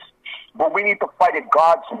injustice, but we need to fight it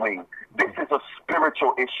God's way. This is a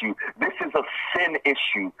spiritual issue. This is a sin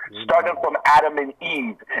issue, starting from Adam and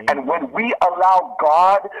Eve. And when we allow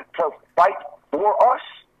God to fight for us,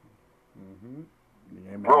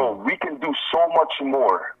 bro, we can do so much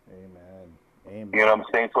more. Amen. You know what I'm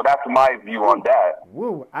saying? So that's my view on that.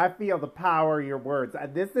 Woo, I feel the power of your words.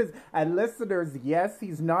 And listeners, yes,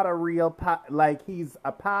 he's not a real, he's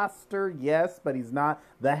a pastor, yes, but he's not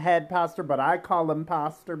the head pastor, but I call him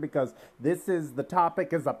pastor because the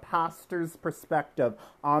topic is a pastor's perspective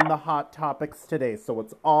on the hot topics today. So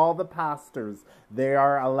it's all the pastors. They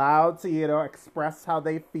are allowed to, express how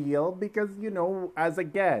they feel because,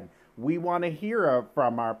 we want to hear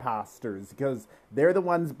from our pastors because they're the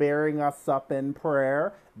ones bearing us up in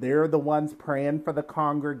prayer. They're the ones praying for the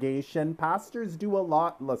congregation. Pastors do a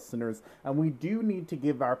lot, listeners, and we do need to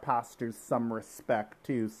give our pastors some respect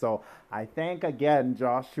too. So I thank again,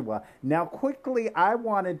 Joshua. Now, quickly, I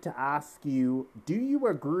wanted to ask you, do you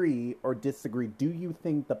agree or disagree? Do you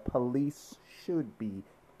think the police should be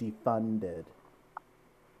defunded?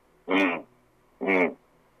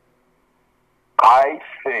 I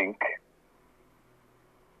think,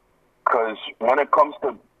 because because when it comes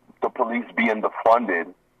to the police being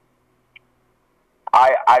defunded,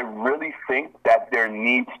 I really think that there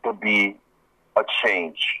needs to be a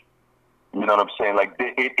change. You know what I'm saying? Like,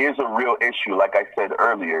 it is a real issue. Like I said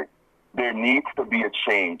earlier, there needs to be a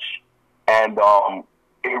change. And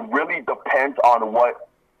it really depends on what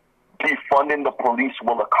defunding the police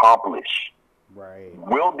will accomplish. Right.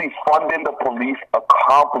 Will defunding the police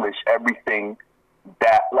accomplish everything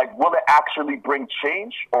that, like, will it actually bring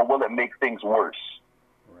change, or will it make things worse?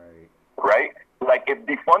 Right. Right? Like, if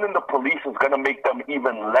defunding the police is going to make them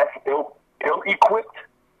even less ill-equipped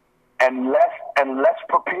and less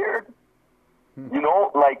prepared, you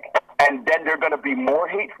know, like, and then they're going to be more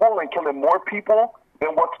hateful and killing more people,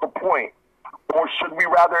 then what's the point? Or should we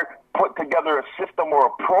rather put together a system or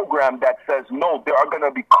a program that says, no, there are going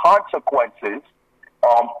to be consequences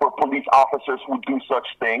for police officers who do such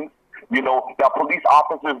things? You know, that police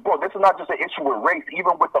officers, bro, this is not just an issue with race,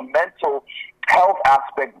 even with the mental health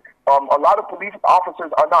aspect. A lot of police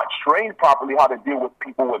officers are not trained properly how to deal with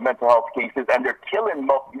people with mental health cases, and they're killing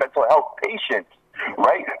mental health patients,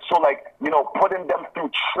 right? So, like, you know, putting them through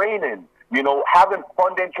training, you know, having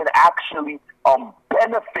funding can actually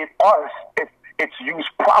benefit us if it's used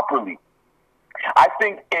properly. I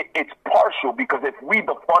think it's partial, because if we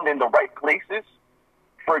defund in the right places,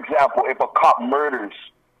 for example, if a cop murders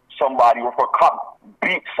somebody, or if a cop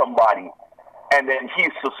beats somebody, and then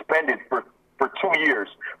he's suspended for 2 years,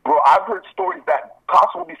 bro, I've heard stories that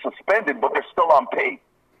cops will be suspended, but they're still on pay.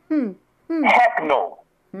 Heck no.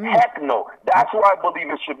 Heck no. That's where I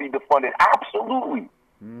believe it should be defunded. Absolutely.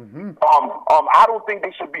 I don't think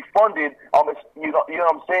they should be funded, you know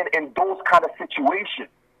what I'm saying, in those kind of situations.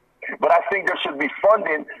 But I think there should be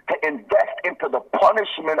funding to invest into the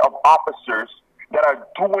punishment of officers that are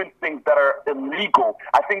doing things that are illegal.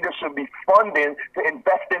 I think there should be funding to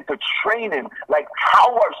invest into training. Like,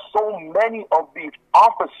 how are so many of these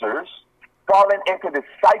officers falling into this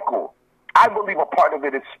cycle? I believe a part of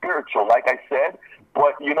it is spiritual, like I said,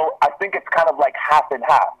 but, you know, I think it's kind of like half and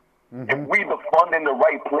half. If we defund in the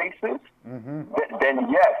right places, then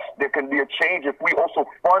yes, there can be a change. If we also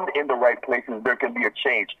fund in the right places, there can be a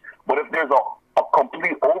change. But if there's a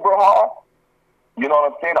complete overhaul, you know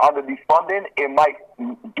what I'm saying, on the defunding, it might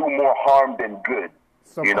do more harm than good.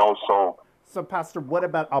 So, you know, So, Pastor, what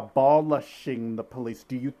about abolishing the police?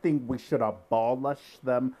 Do you think we should abolish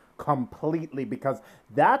them completely? Because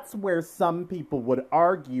that's where some people would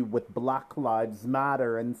argue with Black Lives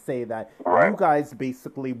Matter and say that you guys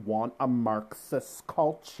basically want a Marxist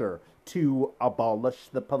culture to abolish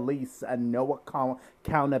the police and no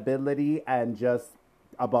accountability and just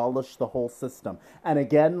abolish the whole system. And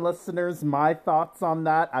again, listeners, my thoughts on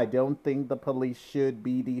that: I don't think the police should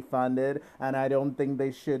be defunded, and I don't think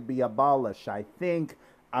they should be abolished. I think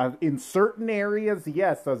in certain areas,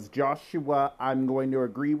 yes, as Joshua, I'm going to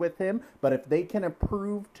agree with him, but if they can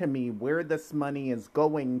prove to me where this money is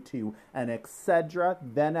going to and etc.,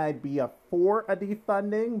 then I'd be for a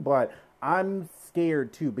defunding. But I'm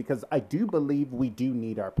scared too, because I do believe we do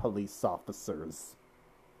need our police officers.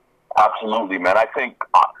 Absolutely, man. I think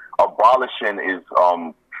abolishing is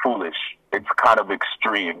foolish. It's kind of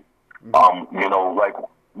extreme. You know, like,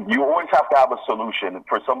 you always have to have a solution.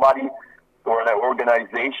 For somebody or an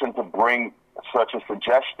organization to bring such a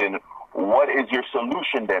suggestion, what is your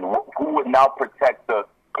solution then? Who would now protect the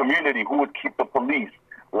community? Who would keep the police?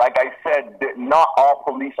 Like I said, not all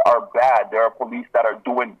police are bad. There are police that are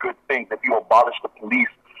doing good things. If you abolish the police,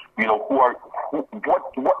 you know, what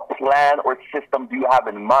plan or system do you have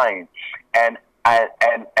in mind? And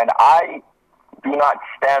I do not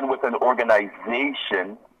stand with an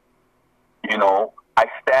organization, you know. I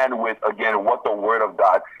stand with, again, what the Word of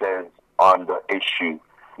God says on the issue,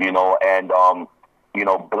 you know, and, you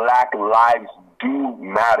know, Black lives do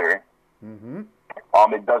matter.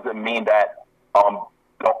 It doesn't mean that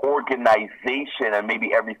the organization and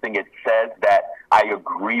maybe everything it says that I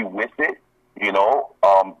agree with it, you know,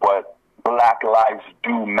 but Black lives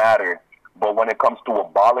do matter. But when it comes to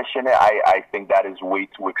abolishing it, I think that is way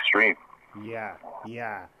too extreme. Yeah.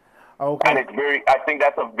 Okay. And I think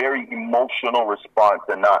that's a very emotional response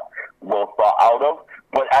and not well thought out of.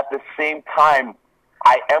 But at the same time,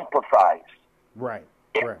 I empathize. Right.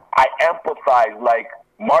 I empathize. Like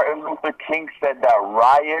Martin Luther King said, that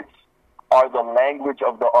riots are the language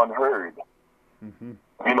of the unheard.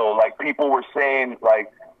 You know, like, people were saying,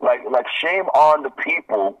 like shame on the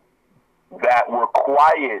people that were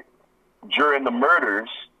quiet during the murders,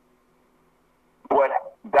 but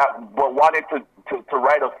wanted to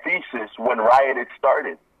write a thesis when rioting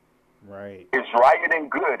started. Right. Is rioting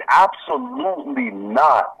good? Absolutely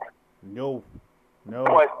not. No.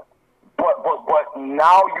 But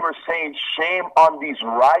now you're saying shame on these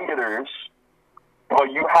rioters,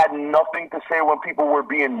 but you had nothing to say when people were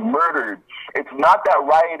being murdered. It's not that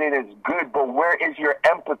rioting is good, but where is your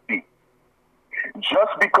empathy?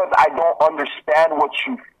 Just because I don't understand what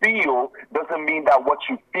you feel doesn't mean that what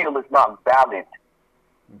you feel is not valid.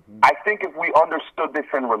 I think if we understood this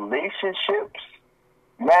in relationships,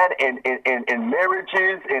 man, in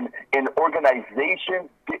marriages, in organizations,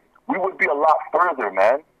 we would be a lot further,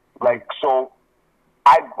 man. Like, so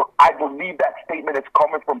I believe that statement is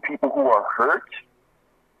coming from people who are hurt,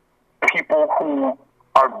 people who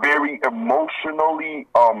are very emotionally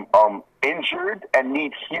injured and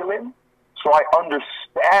need healing. So I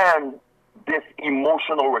understand this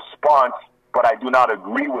emotional response, but I do not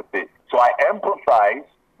agree with it. So I empathize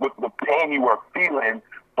with the pain you are feeling,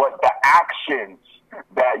 but the actions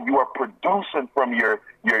that you are producing from your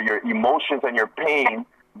emotions and your pain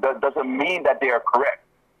doesn't mean that they are correct.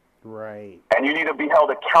 Right. And you need to be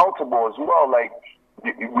held accountable as well. Like,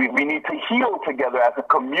 we need to heal together as a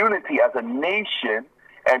community, as a nation,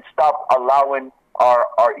 and stop allowing our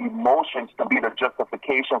emotions to be the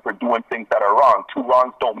justification for doing things that are wrong. Two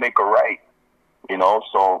wrongs don't make a right, you know,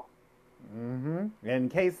 so. In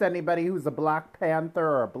case anybody who's a Black Panther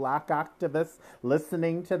or a Black activist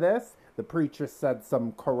listening to this, the preacher said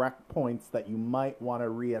some correct points that you might want to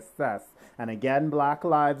reassess. And again, Black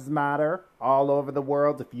Lives Matter all over the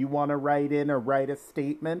world. If you want to write in or write a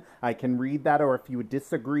statement, I can read that. Or if you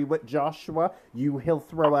disagree with Joshua, he'll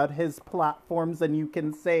throw out his platforms and you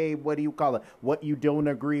can say, what you don't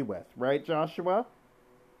agree with. Right, Joshua?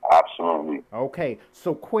 Absolutely. Okay,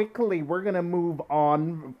 so quickly, we're going to move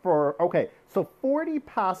on so 40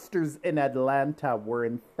 pastors in Atlanta were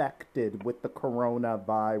infected with the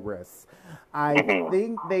coronavirus. I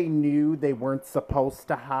think they knew they weren't supposed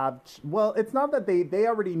to have, it's not that they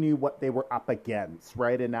already knew what they were up against,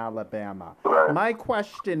 right, in Alabama. Right. My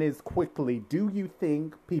question is quickly, do you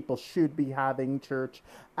think people should be having church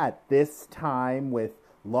at this time with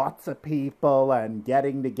lots of people and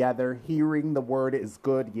getting together, hearing the word is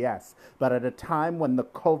good, yes. But at a time when the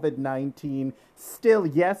COVID-19 still,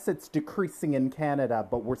 yes, it's decreasing in Canada,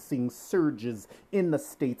 but we're seeing surges in the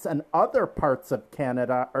States and other parts of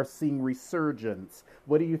Canada are seeing resurgence.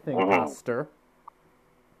 What do you think, Pastor?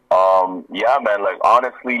 Yeah, man, like,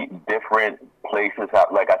 honestly, different places have,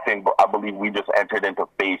 like, I believe we just entered into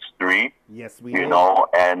phase 3. Yes, we did. You know,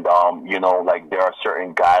 and, like, there are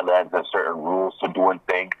certain guidelines and certain rules to doing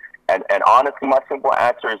things. And honestly, my simple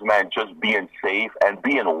answer is, man, just being safe and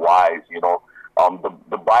being wise, you know.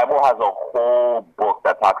 The Bible has a whole book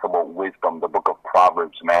that talks about wisdom, the book of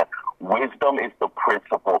Proverbs, man. Wisdom is the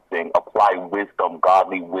principal thing. Apply wisdom,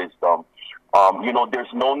 godly wisdom.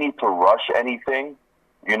 There's no need to rush anything.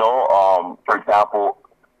 You know, for example,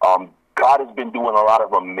 God has been doing a lot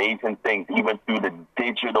of amazing things, even through the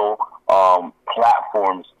digital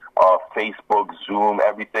platforms, Facebook, Zoom,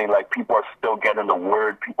 everything. Like, people are still getting the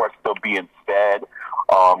word. People are still being fed,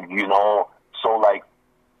 So, like,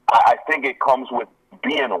 I think it comes with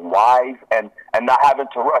being wise and not having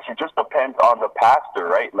to rush. It just depends on the pastor,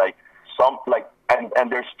 right? Like,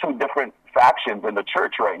 and there's two different factions in the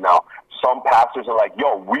church right now. Some pastors are like,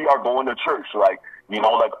 yo, we are going to church. Like,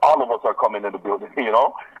 like all of us are coming in the building,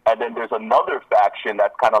 And then there's another faction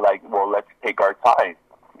that's kind of like, well, let's take our time,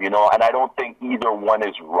 And I don't think either one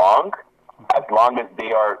is wrong, as long as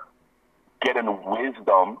they are getting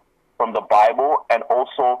wisdom from the Bible, and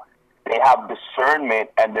also they have discernment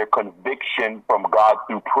and their conviction from God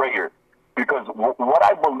through prayer. Because what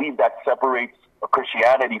I believe that separates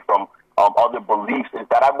Christianity from other beliefs is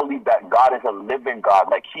that I believe that God is a living God.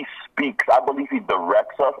 Like, he speaks. I believe he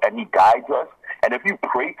directs us and he guides us. And if you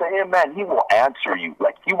pray to him, man, he will answer you.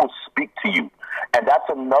 Like, he will speak to you. And that's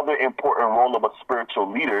another important role of a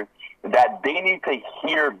spiritual leader, that they need to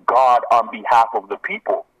hear God on behalf of the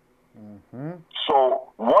people.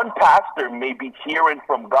 So one pastor may be hearing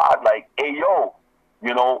from God, like, hey, yo,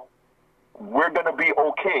 we're going to be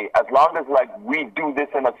okay. As long as, like, we do this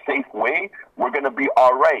in a safe way, we're going to be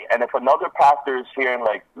all right. And if another pastor is hearing,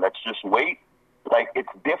 like, let's just wait, like, it's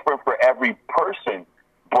different for every person.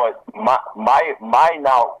 But my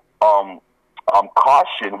now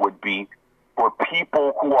caution would be for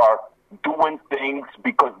people who are doing things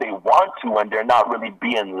because they want to and they're not really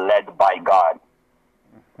being led by God.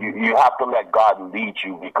 You have to let God lead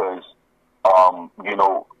you, because,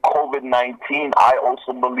 COVID-19, I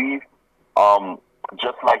also believe,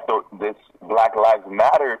 just like this Black Lives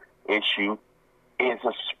Matter issue, is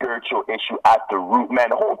a spiritual issue at the root. Man,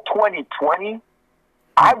 the whole 2020,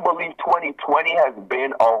 I believe 2020 has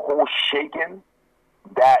been a whole shaking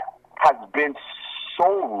that has been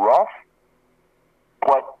so rough,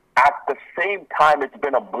 but at the same time, it's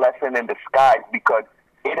been a blessing in disguise because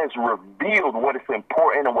it has revealed what is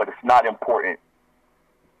important and what is not important.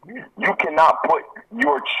 You cannot put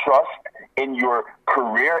your trust in your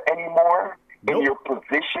career anymore, in your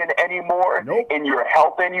position anymore, in your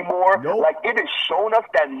health anymore. Like, it has shown us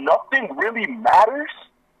that nothing really matters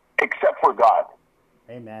except for God.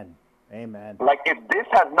 Amen. Amen. Like, if this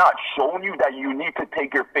has not shown you that you need to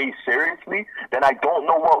take your faith seriously, then I don't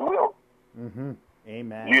know what will. Mm-hmm.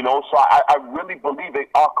 Amen. You know, so I really believe it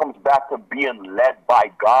all comes back to being led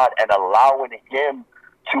by God and allowing Him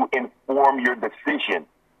to inform your decision.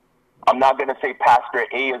 I'm not going to say Pastor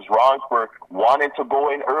A is wrong for wanting to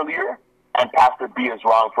go in earlier and Pastor B is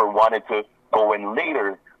wrong for wanting to go in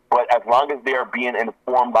later. But as long as they are being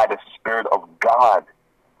informed by the Spirit of God,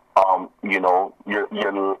 you know, your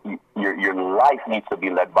life needs to be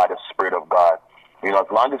led by the Spirit of God. You know,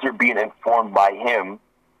 as long as you're being informed by Him,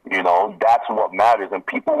 you know, that's what matters. And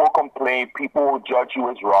people will complain, people will judge you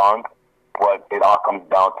as wrong, but it all comes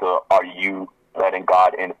down to, are you letting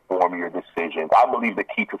God inform your decisions? I believe the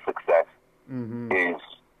key to success is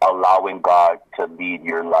allowing God to lead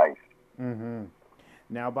your life. Mm-hmm.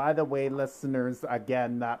 Now, by the way, listeners,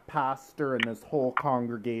 again, that pastor and this whole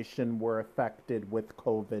congregation were affected with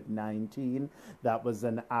COVID-19. That was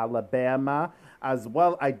in Alabama as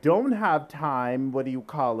well. I don't have time,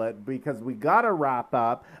 because we got to wrap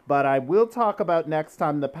up, but I will talk about next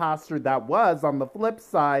time the pastor that was, on the flip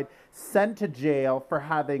side, sent to jail for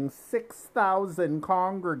having 6,000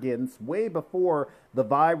 congregants way before the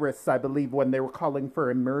virus, I believe, when they were calling for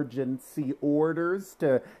emergency orders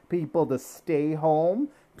to people to stay home.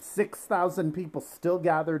 6,000 people still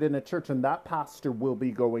gathered in a church, and that pastor will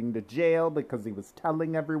be going to jail because he was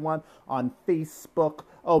telling everyone on Facebook,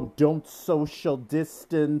 oh, don't social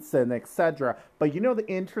distance and etc. But you know, the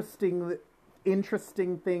interesting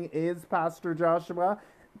thing is, Pastor Joshua,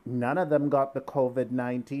 none of them got the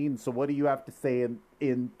COVID-19. So what do you have to say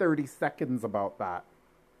in 30 seconds about that?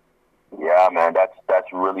 Yeah, man,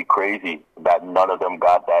 that's really crazy that none of them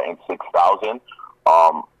got that in 6,000.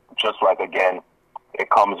 Just like, again, it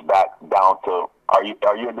comes back down to, are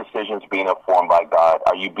your decisions being informed by God?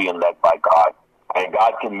 Are you being led by God? And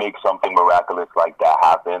God can make something miraculous like that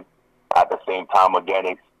happen. At the same time, it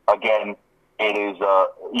is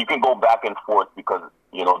you can go back and forth because,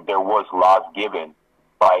 you know, there was laws given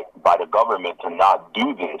by the government to not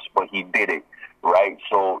do this, but he did it, right?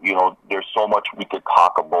 So, you know, there's so much we could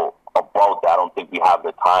talk about that. I don't think we have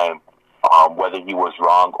the time, whether he was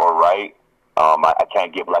wrong or right. I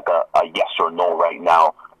can't give like a yes or no right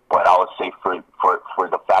now, but I would say for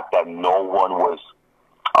the fact that no one was,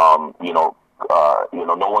 no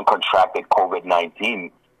one contracted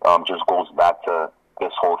COVID-19, just goes back to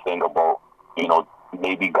this whole thing about, you know,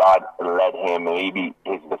 maybe God led him, maybe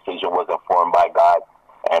his decision was informed by God,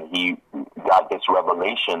 and he got this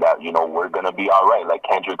revelation that, you know, we're going to be all right. Like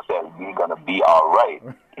Kendrick said, we're going to be all right.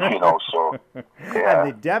 You know, so, yeah. And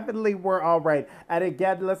they definitely were all right. And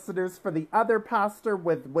again, listeners, for the other pastor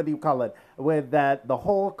with, with that the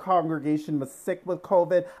whole congregation was sick with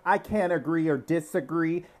COVID, I can't agree or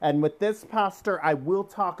disagree. And with this pastor, I will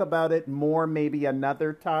talk about it more maybe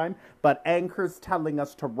another time. But Anchor's telling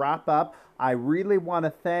us to wrap up. I really want to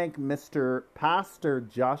thank Mr. Pastor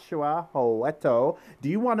Joshua Hoeto. Do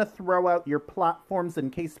you want to throw out your platforms in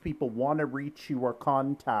case people want to reach you or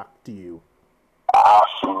contact you?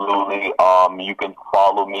 Absolutely. You can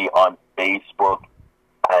follow me on Facebook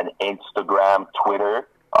and Instagram, Twitter,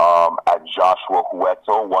 at Joshua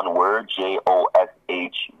Hoeto, one word,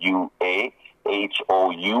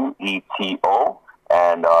 JOSHUAHOUETO.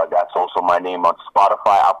 And that's also my name on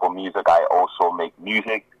Spotify, Apple Music. I also make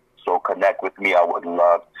music. So connect with me. I would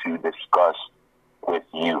love to discuss with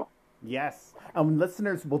you. Yes.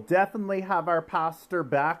 Listeners, we'll definitely have our pastor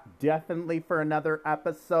back, definitely for another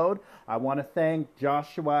episode. I want to thank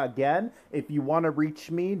Joshua again. If you want to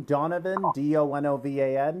reach me, Donovan,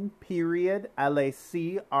 DONOVAN,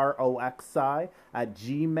 LACROXI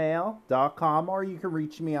 @gmail.com, or you can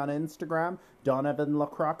reach me on Instagram, Donovan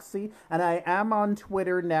LaCroixy, and I am on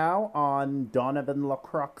Twitter now on Donovan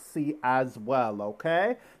LaCroixy as well,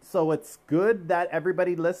 okay? So it's good that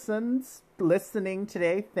everybody listening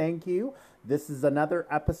today. Thank you. This is another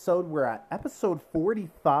episode. We're at episode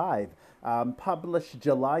 45, published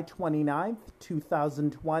July 29th,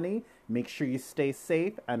 2020. Make sure you stay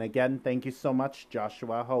safe. And again, thank you so much,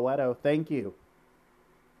 Joshua Hoeto. Thank you.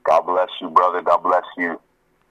 God bless you, brother. God bless you.